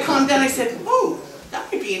 Then after I calmed down, I said, ooh, that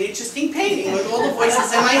might be an interesting painting with all the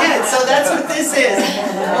voices in my head. So that's what this is,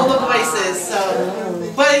 all the voices.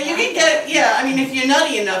 So, but you can get, yeah, I mean, if you're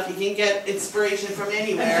nutty enough, you can get inspiration from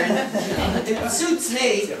anywhere, and it suits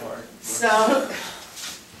me. So,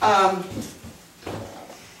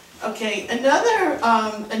 okay,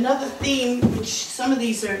 another theme, which some of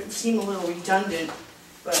these seem a little redundant,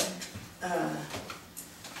 but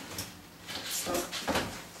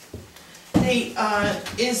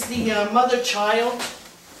is the mother-child.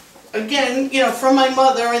 Again, from my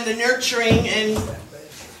mother and the nurturing, and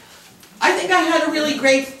I think I had a really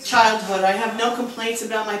great childhood. I have no complaints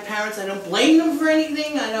about my parents. I don't blame them for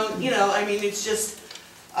anything. I don't, I mean, it's just,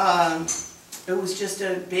 it was just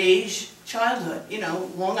a beige childhood,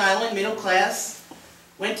 Long Island, middle class,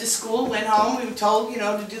 went to school, went home, we were told,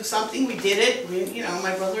 to do something, we did it.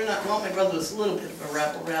 My brother, my brother was a little bit of a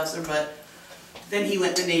rabble-rouser, but then he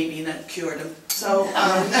went to the Navy and that cured him. So,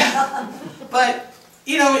 but,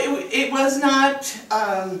 it was not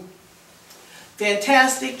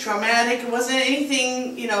fantastic, traumatic, it wasn't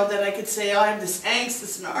anything, that I could say, oh, I have this angst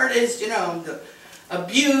as an artist,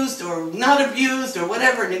 abused or not abused or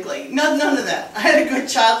whatever, neglect. None of that. I had a good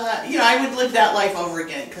childhood. I would live that life over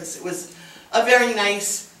again because it was a very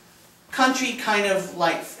nice country kind of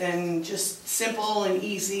life and just simple and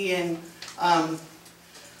easy. And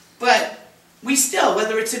but we still,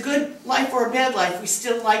 whether it's a good life or a bad life, we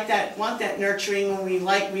still like that, want that nurturing, and we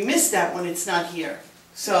miss that when it's not here.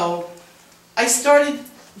 So I started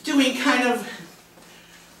doing kind of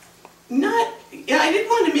I didn't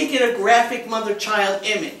want to make it a graphic mother-child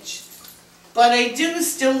image, but I do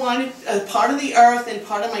still want it a part of the earth and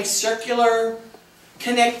part of my circular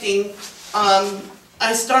connecting.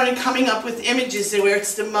 I started coming up with images where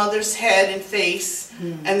it's the mother's head and face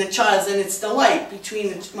and the child's, and it's the light between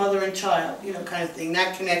the mother and child, kind of thing,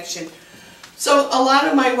 that connection. So a lot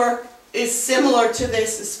of my work is similar to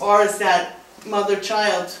this as far as that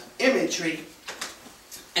mother-child imagery.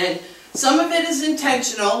 And some of it is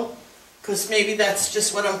intentional, because maybe that's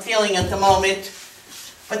just what I'm feeling at the moment.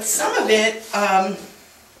 But some of it,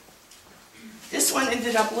 this one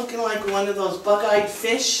ended up looking like one of those bug-eyed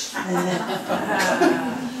fish.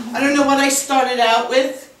 I don't know what I started out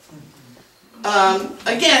with.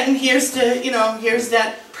 Again, here's here's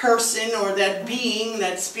that person or that being,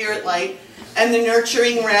 that spirit light, and the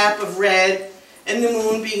nurturing wrap of red, and the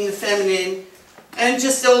moon being the feminine. And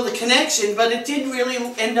just all the connection, but it did really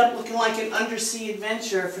end up looking like an undersea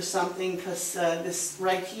adventure for something, because this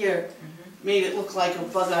right here made it look like a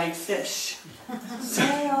bug-eyed fish. May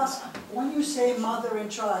I ask, when you say mother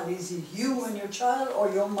and child, is it you and your child, or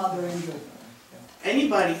your mother and you?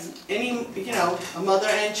 Anybody, a mother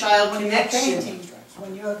and child connection.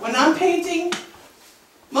 When I'm painting,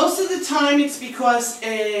 most of the time it's because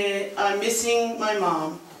I'm missing my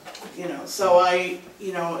mom, so I,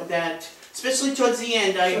 especially towards the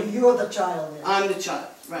end, So you're the child then? I'm the child,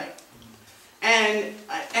 right. And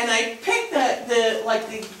I picked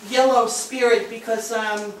the yellow spirit because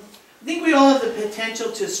I think we all have the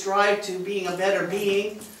potential to strive to being a better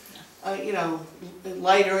being, you know,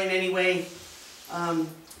 lighter in any way.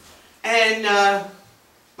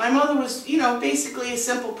 My mother was, you know, basically a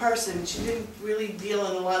simple person. She didn't really deal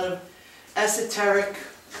in a lot of esoteric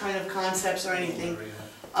kind of concepts or anything.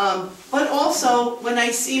 But also, when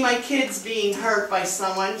I see my kids being hurt by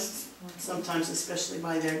someone, sometimes especially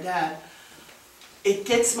by their dad, it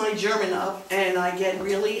gets my German up and I get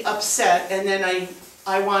really upset, and then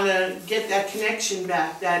I want to get that connection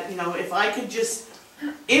back, that, you know, if I could just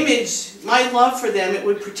image my love for them, it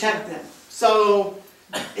would protect them. So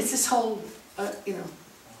it's this whole, you know,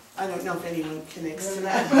 I don't know if anyone connects to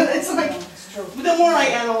that, but it's like, the more I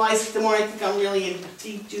analyze it, the more I think I'm really in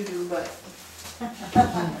deep doo-doo, but.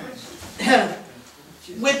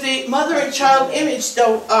 With the mother and child image,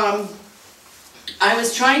 though, I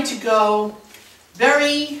was trying to go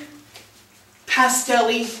very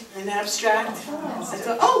pastel-y and abstract. I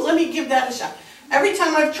thought, oh, let me give that a shot. Every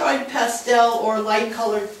time I've tried pastel or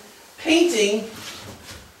light-colored painting,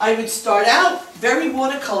 I would start out very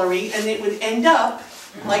watercolory, and it would end up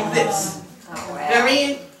like this.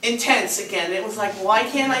 Very intense again. It was like, why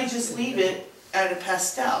can't I just leave it at a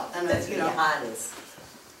pastel? And you know,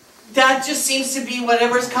 that just seems to be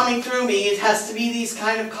whatever's coming through me. It has to be these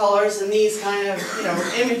kind of colors and these kind of, you know,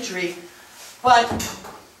 imagery. But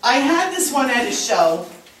I had this one at a show,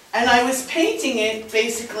 and I was painting it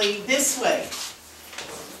basically this way,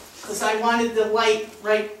 because I wanted the light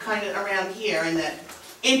right kind of around here and that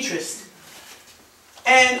interest.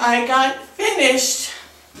 And I got finished,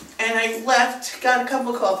 and I left, got a cup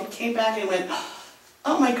of coffee, came back and went,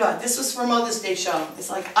 oh my God, this was for Mother's Day show. It's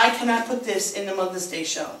like, I cannot put this in the Mother's Day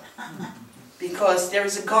show, because there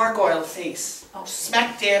is a gargoyle face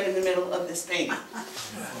smack dab in the middle of this painting.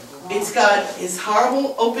 It's got his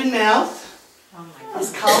horrible open mouth,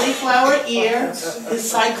 his cauliflower ear, his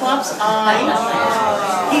cyclops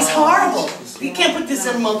eye. He's horrible. You can't put this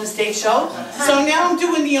in a Mother's Day show. So now I'm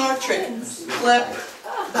doing the art trick. Flip,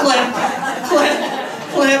 flip, flip,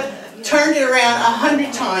 flip. Turned it around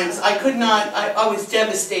 100 times. I could not, I was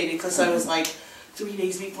devastated, because I was like, 3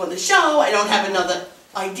 days before the show, I don't have another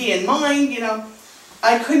idea in mind, you know.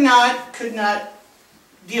 I could not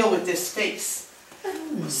deal with this face.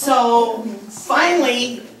 So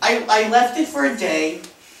finally, I left it for a day,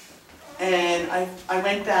 and I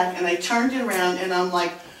went back and I turned it around, and I'm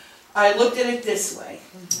like, I looked at it this way,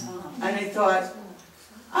 and I thought,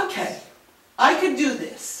 okay, I could do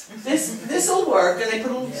this. This'll work, and I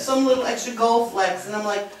put some little extra gold flecks, and I'm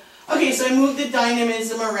like, okay, so I moved the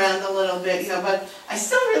dynamism around a little bit, you know, but I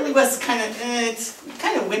still really was kind of, it's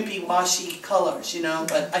kind of wimpy, washy colors, you know,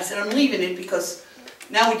 but I said I'm leaving it because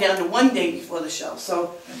now we're down to 1 day before the show.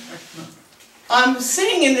 So I'm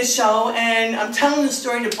sitting in the show, and I'm telling the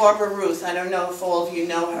story to Barbara Ruth. I don't know if all of you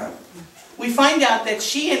know her. We find out that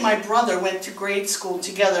she and my brother went to grade school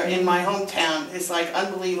together in my hometown. It's like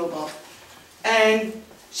unbelievable. And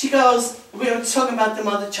she goes, we were talking about the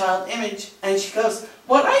mother-child image, and she goes,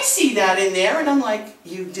 well, I see that in there. And I'm like,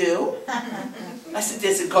 you do? I said,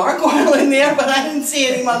 there's a gargoyle in there, but I didn't see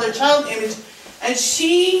any mother-child image. And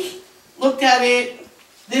she looked at it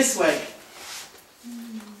this way.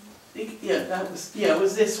 Yeah, it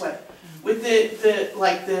was this way. With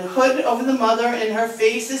the hood over the mother, and her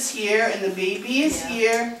face is here, and the baby is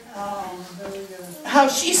here. Oh, very good. How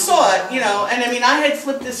she saw it, you know, and I mean, I had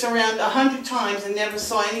flipped this around 100 times and never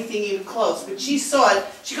saw anything even close, but she saw it.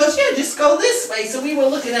 She goes, yeah, just go this way. So we were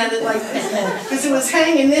looking at it like this, because it was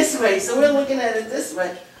hanging this way, so we're looking at it this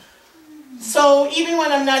way. So even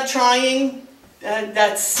when I'm not trying,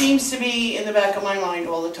 that seems to be in the back of my mind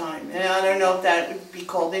all the time. And I don't know if that would be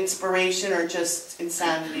called inspiration or just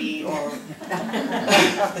insanity or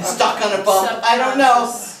stuck on a bump. I don't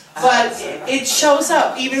know. But it shows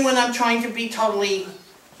up even when I'm trying to be totally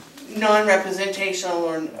non-representational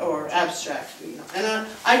or abstract. You know. And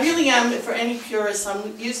I really am, for any purist,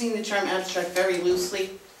 I'm using the term abstract very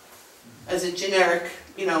loosely as a generic,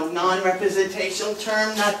 you know, non-representational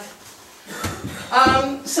term. Not.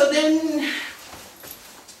 So then,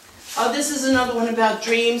 this is another one about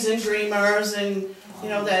dreams and dreamers, and you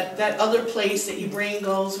know that other place that your brain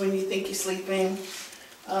goes when you think you're sleeping.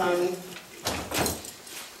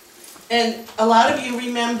 And a lot of you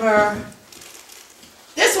remember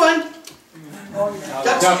this one,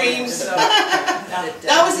 Duck Dreams.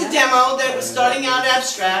 That was a demo that was starting out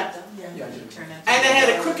abstract, and I had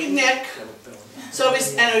a crooked neck, so I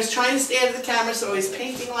was trying to stay out of the camera, so I was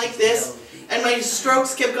painting like this, and my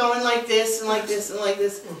strokes kept going like this and like this and like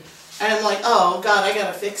this. And I'm like, oh God, I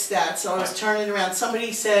gotta fix that. So I was turning around.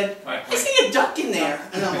 Somebody said, I see a duck in there.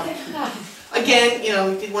 And I'm like, again, you know,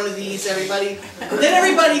 we did one of these, everybody. Then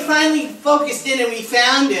everybody finally focused in and we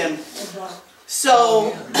found him.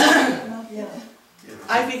 So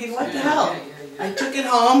I figured, what the hell? I took it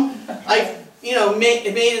home. I, you know, made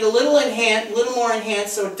it a little more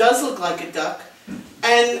enhanced, so it does look like a duck.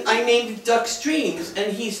 And I named it Duck's Dreams,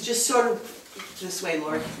 and he's just sort of this way,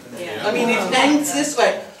 Lord. Yeah. I mean, it hangs this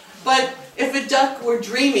way. But if a duck were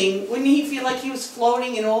dreaming, wouldn't he feel like he was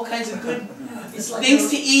floating in all kinds of good things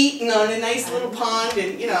to eat and on a nice little pond,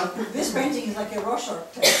 and you know? This painting is like a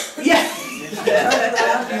Rorschach test. Yeah.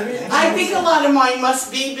 I think a lot of mine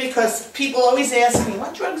must be because people always ask me,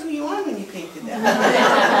 what drugs were you on when you painted that?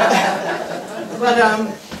 But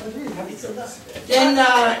then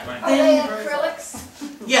Are they acrylics?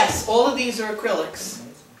 yes, all of these are acrylics.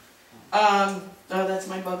 Oh, that's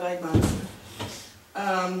my bug-eyed monster.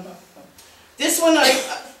 This one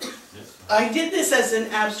I did this as an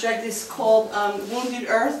abstract. It's called Wounded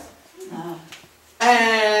Earth.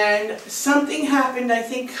 And something happened, I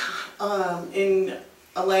think, in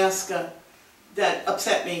Alaska that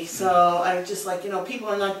upset me. So I was just like, you know, people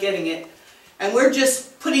are not getting it. And we're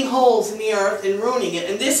just putting holes in the earth and ruining it.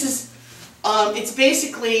 And this is, it's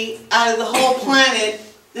basically, out of the whole planet,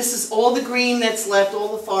 this is all the green that's left,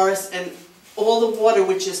 all the forest, and all the water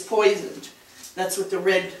which is poisoned. That's what the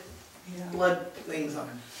red blood things are.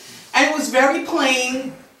 And it was very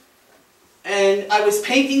plain. And I was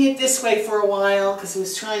painting it this way for a while because I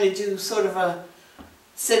was trying to do sort of a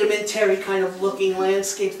sedimentary kind of looking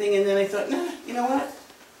landscape thing, and then I thought, nah, you know what?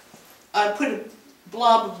 I put a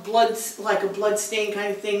blob of blood, like a blood stain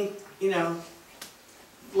kind of thing, you know,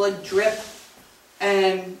 blood drip,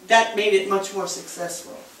 and that made it much more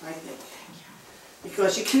successful, I think.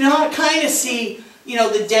 Because you cannot kind of see, you know,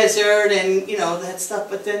 the desert and, you know, that stuff,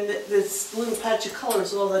 but then this little patch of color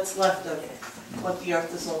is all that's left of what the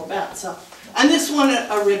earth is all about. So, and this one,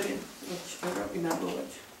 a ribbon, which I don't remember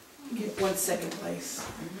which. Get one second place,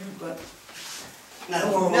 but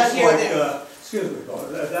That one looks like, excuse me,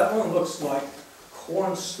 that one looks like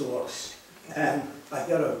corn stalks, and I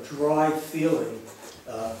got a dry feeling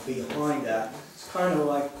behind that. It's kind of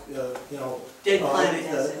like, you know, Dead planet.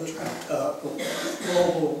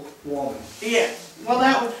 Global warming. Yeah. Well,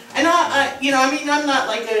 that was, and I, you know, I mean, I'm not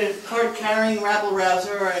like a card-carrying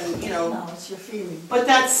rabble-rouser, and you know. No, it's your feeling. But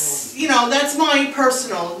that's, you know, that's my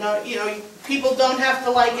personal. No, you know, people don't have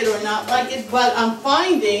to like it or not like it. But I'm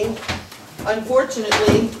finding,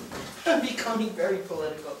 unfortunately, I'm becoming very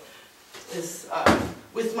political. Is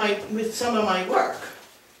with some of my work.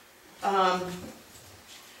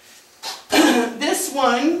 This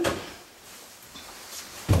one.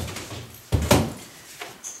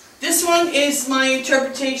 This one is my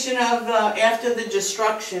interpretation of after the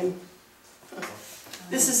destruction.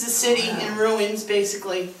 This is the city in ruins,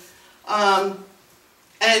 basically. And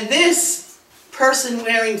this person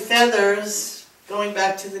wearing feathers, going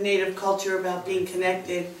back to the native culture about being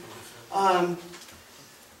connected,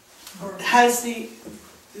 has the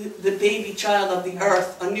baby child of the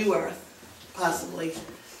earth, a new earth, possibly.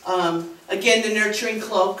 Again, the nurturing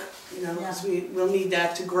cloak, you know, because we'll need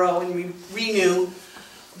that to grow and renew.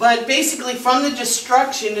 But basically, from the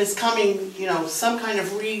destruction is coming, you know, some kind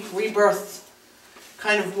of rebirth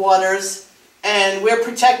kind of waters, and we're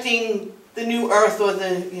protecting the new earth, or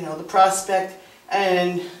the, you know, the prospect,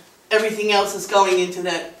 and everything else is going into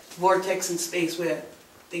that vortex in space where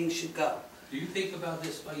things should go. Do you think about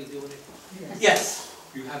this while you're doing it? Yes.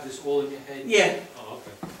 You have this all in your head? Yeah. Oh,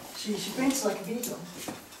 okay. She paints like a beetle.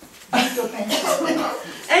 Beetle paints.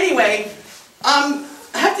 Anyway,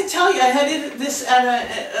 I have to tell you, I had this at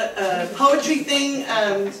a poetry thing,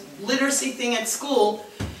 literacy thing at school,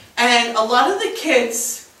 and a lot of the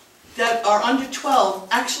kids that are under 12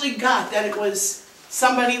 actually got that it was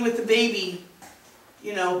somebody with the baby,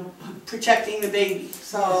 you know, protecting the baby.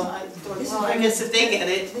 So I thought, well, I guess if they get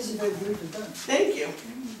it. This is very beautifully done. Thank you.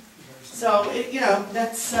 So, you know,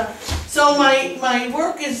 that's, so my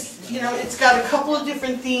work is, you know, it's got a couple of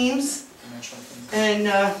different themes, and,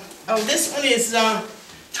 oh, this one is,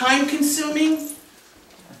 time-consuming,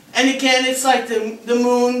 and again, it's like the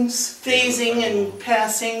moon's phasing and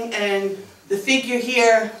passing, and the figure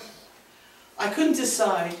here, I couldn't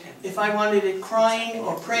decide if I wanted it crying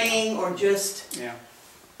or praying or just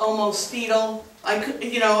almost fetal. I could,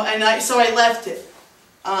 you know, and so I left it.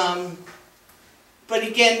 But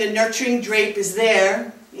again, the nurturing drape is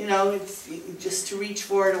there, you know, it's just to reach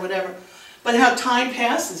for it or whatever. But how time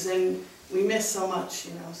passes and we miss so much,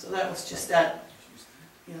 you know, so that was just that.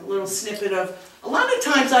 You know, little snippet of, a lot of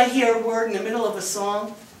times I hear a word in the middle of a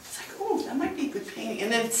song, it's like, oh, that might be a good painting.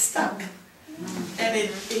 and then it's stuck. And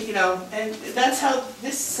you know, and that's how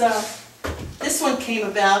this one came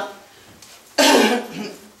about.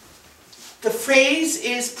 The phrase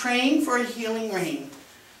is praying for a healing rain.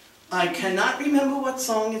 I cannot remember what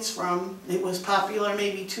song it's from. It was popular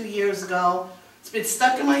maybe 2 years ago. It's been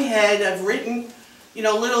stuck in my head. I've written, you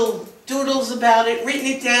know, little doodles about it, written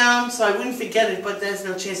it down so I wouldn't forget it, but there's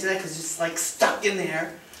no chance of that because it's like stuck in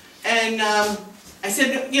there. And I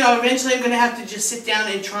said, you know, eventually I'm going to have to just sit down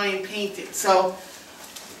and try and paint it. So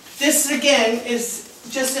this again is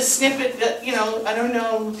just a snippet that, you know, I don't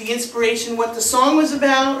know the inspiration, what the song was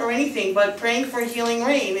about or anything, but praying for a healing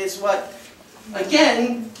rain is what,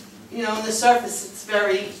 again, you know, on the surface it's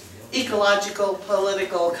very ecological,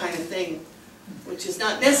 political kind of thing, which is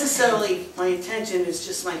not necessarily my intention, it's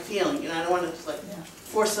just my feeling, and I don't want to like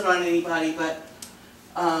force it on anybody, but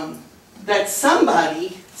that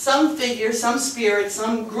somebody, some figure, some spirit,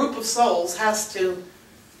 some group of souls has to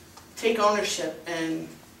take ownership and,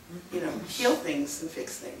 you know, heal things and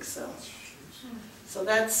fix things. So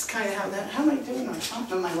that's kind of how am I doing on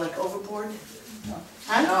top? Am I like overboard? No.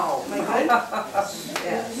 Huh? No. Am I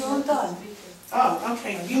good? You're on time. Oh,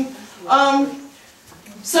 okay.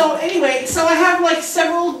 So anyway, so I have like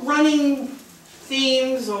several running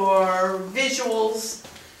themes or visuals,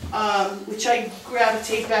 which I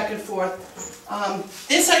gravitate back and forth.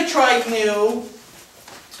 This I tried new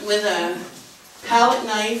with a palette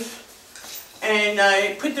knife, and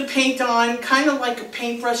I put the paint on, kind of like a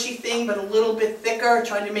paintbrushy thing, but a little bit thicker,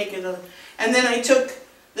 trying to make it and then I took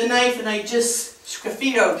the knife and I just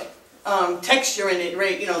graffitoed texture in it,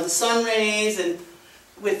 right? You know, the sun rays and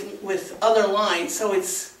with other lines, so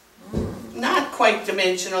it's not quite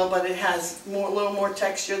dimensional, but it has a little more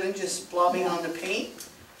texture than just blobbing on the paint.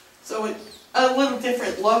 So it a little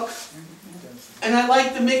different look, and I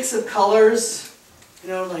like the mix of colors. You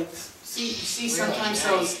know, like see sometimes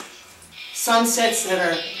those sunsets that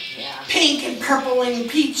are pink and purple and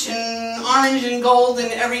peach and orange and gold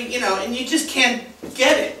and you know, and you just can't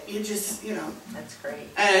get it. You just, you know. That's great.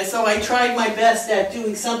 So I tried my best at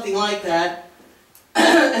doing something like that.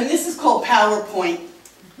 And this is called PowerPoint.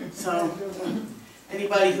 So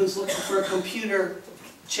anybody who's looking for a computer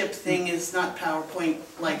chip thing is not PowerPoint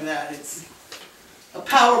like that. It's a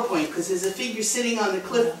PowerPoint because there's a figure sitting on the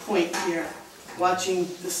cliff point here watching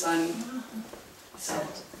the sun.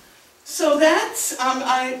 So that's,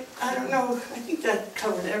 I don't know, I think that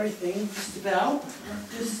covered everything, just about.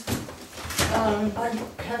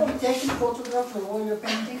 Have you taken photographs of all your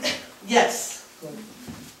paintings? Yes.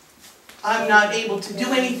 I'm not able to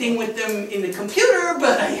do anything with them in the computer,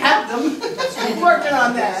 but I have them. I'm working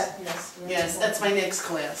on that. Yes, that's my next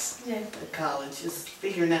class at college, is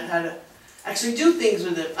figuring out how to actually do things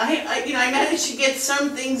with it. I managed to get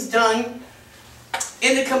some things done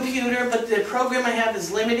in the computer, but the program I have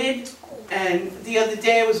is limited. And the other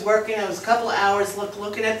day I was working, I was a couple of hours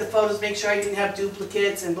looking at the photos, make sure I didn't have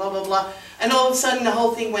duplicates and blah, blah, blah. And all of a sudden the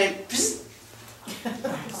whole thing went, psst.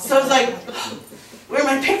 So I was like, where are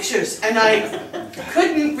my pictures? And I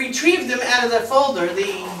couldn't retrieve them out of the folder.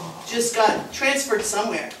 They just got transferred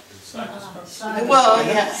somewhere. Well,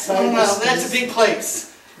 yes, well, that's a big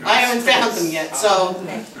place. I haven't found them yet, so,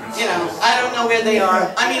 you know, I don't know where they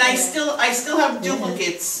are. I mean, I still have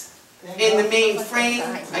duplicates in the main frame.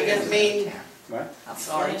 I got main,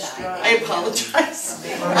 sorry, I apologize.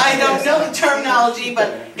 I don't know the terminology,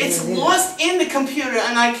 but it's lost in the computer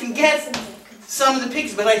and I can get some of the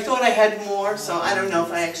pictures, but I thought I had more, so I don't know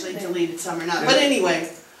if I actually deleted some or not. But anyway,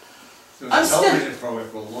 I'm still... There's a television program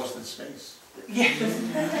called Lost in Space. Yeah,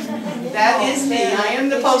 that is me. I am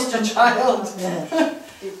the poster child.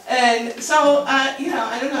 And so, you know,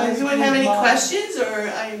 I don't know, does anyone have any questions, or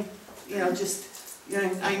just, you know,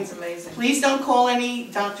 amazing. Please don't call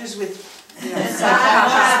any doctors with, you know,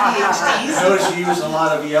 psychiatrists, PhDs. I noticed you use a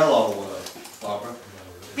lot of yellow, Barbara.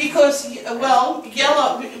 Because, well,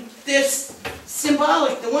 yellow, they're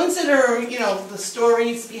symbolic. The ones that are, you know, the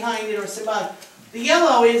stories behind it are symbolic. The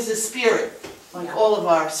yellow is the spirit, like all of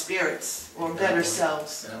our spirits, or better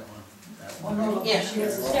selves. That one. Yeah,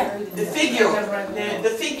 the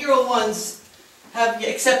figural ones have,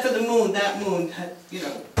 except for the moon, that moon had, you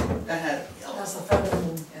know, that had yellow. That's the feather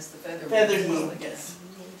moon. Yes, the feather. Feathered moon, yes.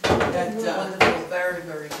 That, Wonderful, very,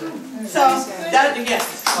 very good. so, that,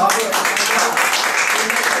 yes.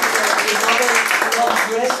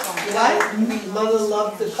 What? Mother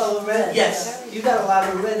loved the color red? Yes. You got a lot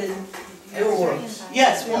of red in your work.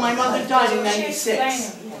 Yes, well, my mother died in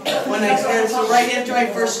 '96. When so right after I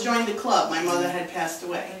first joined the club, my mother had passed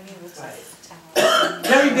away.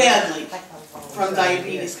 Very badly from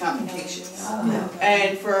diabetes complications.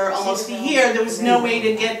 And for almost a year, there was no way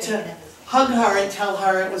to get to hug her and tell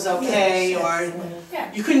her it was okay, or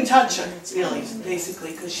you couldn't touch her, really,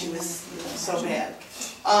 basically, because she was so bad.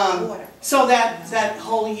 So that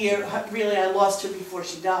whole year, really, I lost her before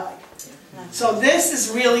she died. So this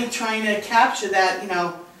is really trying to capture that,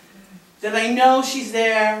 that I know she's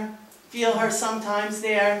there, feel her sometimes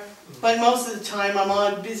there, but most of the time I'm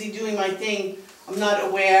on busy doing my thing. I'm not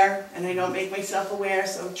aware, and I don't make myself aware,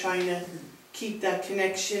 so I'm trying to keep that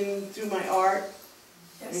connection through my art.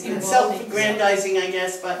 It's self-aggrandizing, I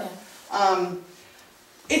guess, but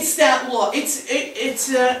it's that law. It's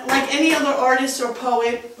like any other artist or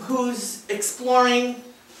poet who's exploring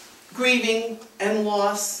grieving and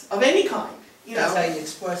loss of any kind. That's how you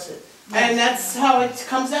express it. And that's how it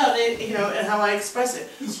comes out, and how I express it.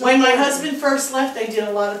 When my husband first left, I did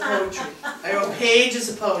a lot of poetry. I wrote pages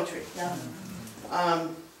of poetry.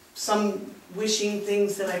 Some wishing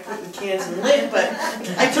things that I put in cans and lit, but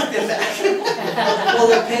I took them back.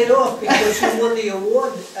 Well, it paid off because you won the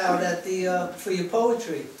award out at the for your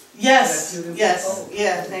poetry. Yes,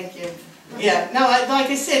 yeah, thank you. Yeah, no, like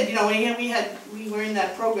I said, we were in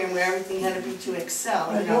that program where everything had to be to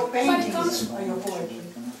excel. Your paintings are your poetry.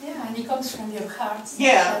 Yeah, and it comes from your heart.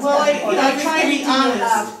 Yeah, well, I try to be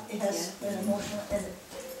honest. It has an emotional, and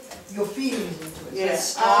your feelings into it. Yeah.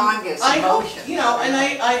 Strongest I hope, emotion. and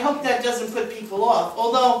I hope that doesn't put people off.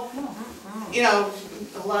 Although,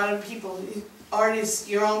 a lot of people, art is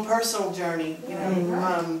your own personal journey.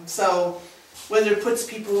 So whether it puts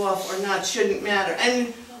people off or not shouldn't matter.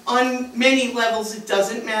 And on many levels, it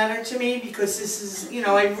doesn't matter to me because this is,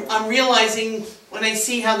 I'm realizing when I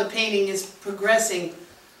see how the painting is progressing,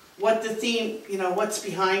 what the theme, what's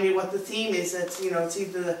behind it, what the theme is. That's, it's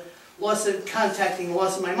either the loss of the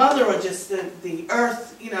loss of my mother, or just the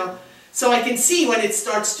earth, So I can see when it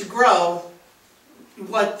starts to grow,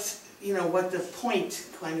 what the point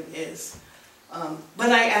kind of is. But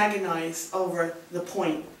I agonize over the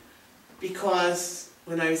point because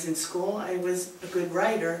when I was in school, I was a good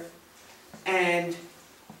writer, and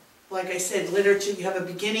like I said, literature, you have a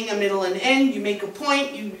beginning, a middle, and end. You make a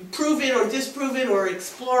point, you prove it or disprove it or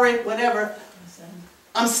explore it, whatever.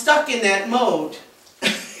 I'm stuck in that mode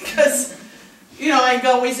because, I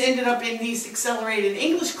always ended up in these accelerated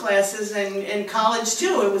English classes and in college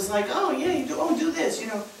too. It was like, oh yeah, do this,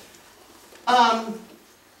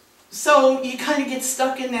 So you kind of get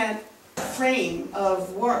stuck in that frame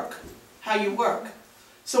of work, how you work.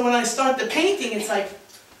 So when I start the painting, it's like,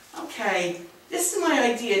 okay, this is my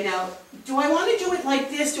idea now. Do I want to do it like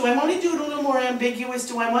this? Do I want to do it a little more ambiguous?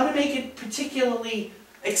 Do I want to make it particularly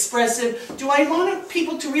expressive? Do I want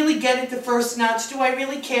people to really get it the first notch? Do I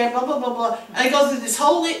really care? Blah, blah, blah, blah. And I go through this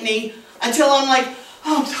whole litany until I'm like,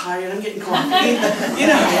 oh, I'm tired, I'm getting coffee.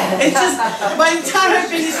 It's just, by the time I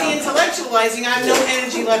finish the intellectualizing, I have no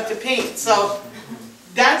energy left to paint. So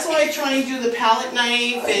that's why I try and do the palette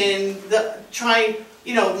knife and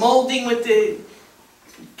molding with the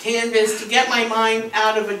canvas to get my mind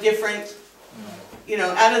out of a different,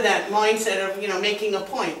 out of that mindset of, making a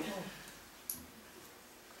point.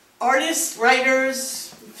 Artists,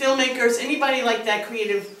 writers, filmmakers, anybody like that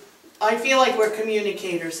creative, I feel like we're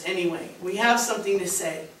communicators anyway. We have something to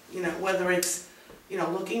say, whether it's,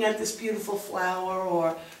 looking at this beautiful flower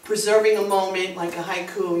or preserving a moment like a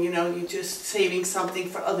haiku, you're just saving something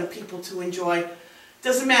for other people to enjoy.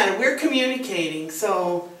 Doesn't matter, we're communicating,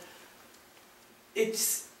 so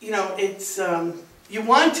it's, you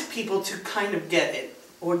want people to kind of get it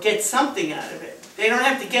or get something out of it. They don't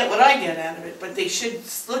have to get what I get out of it, but they should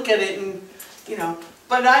look at it and,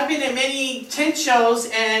 But I've been at many tent shows,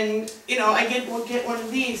 and I get one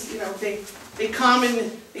of these. They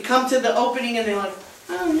come to the opening and they're like,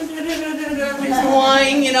 with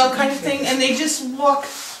wine, kind of thing, and they just walk.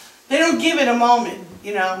 They don't give it a moment,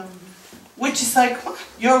 which is like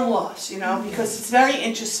your loss, because it's very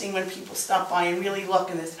interesting when people stop by and really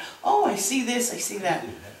look at this. Oh, I see this, I see that,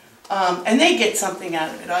 and they get something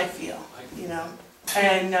out of it. I feel,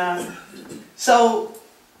 and so.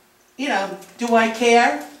 Do I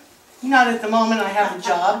care? Not at the moment. I have a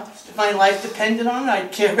job. If my life depended on it,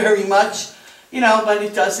 I'd care very much, but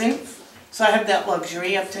it doesn't. So I have that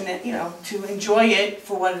luxury up to, to enjoy it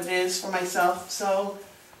for what it is for myself. So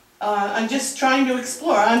I'm just trying to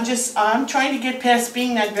explore. I'm trying to get past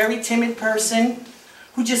being that very timid person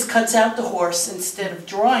who just cuts out the horse instead of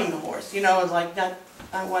drawing the horse. Like that.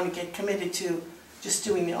 I want to get committed to just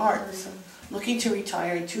doing the art. So I'm looking to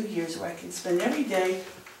retire in 2 years where I can spend every day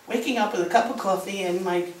waking up with a cup of coffee in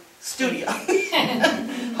my studio,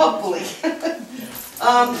 hopefully.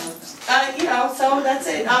 So that's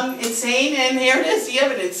it. I'm insane, and here it is, the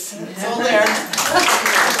evidence. It's all there.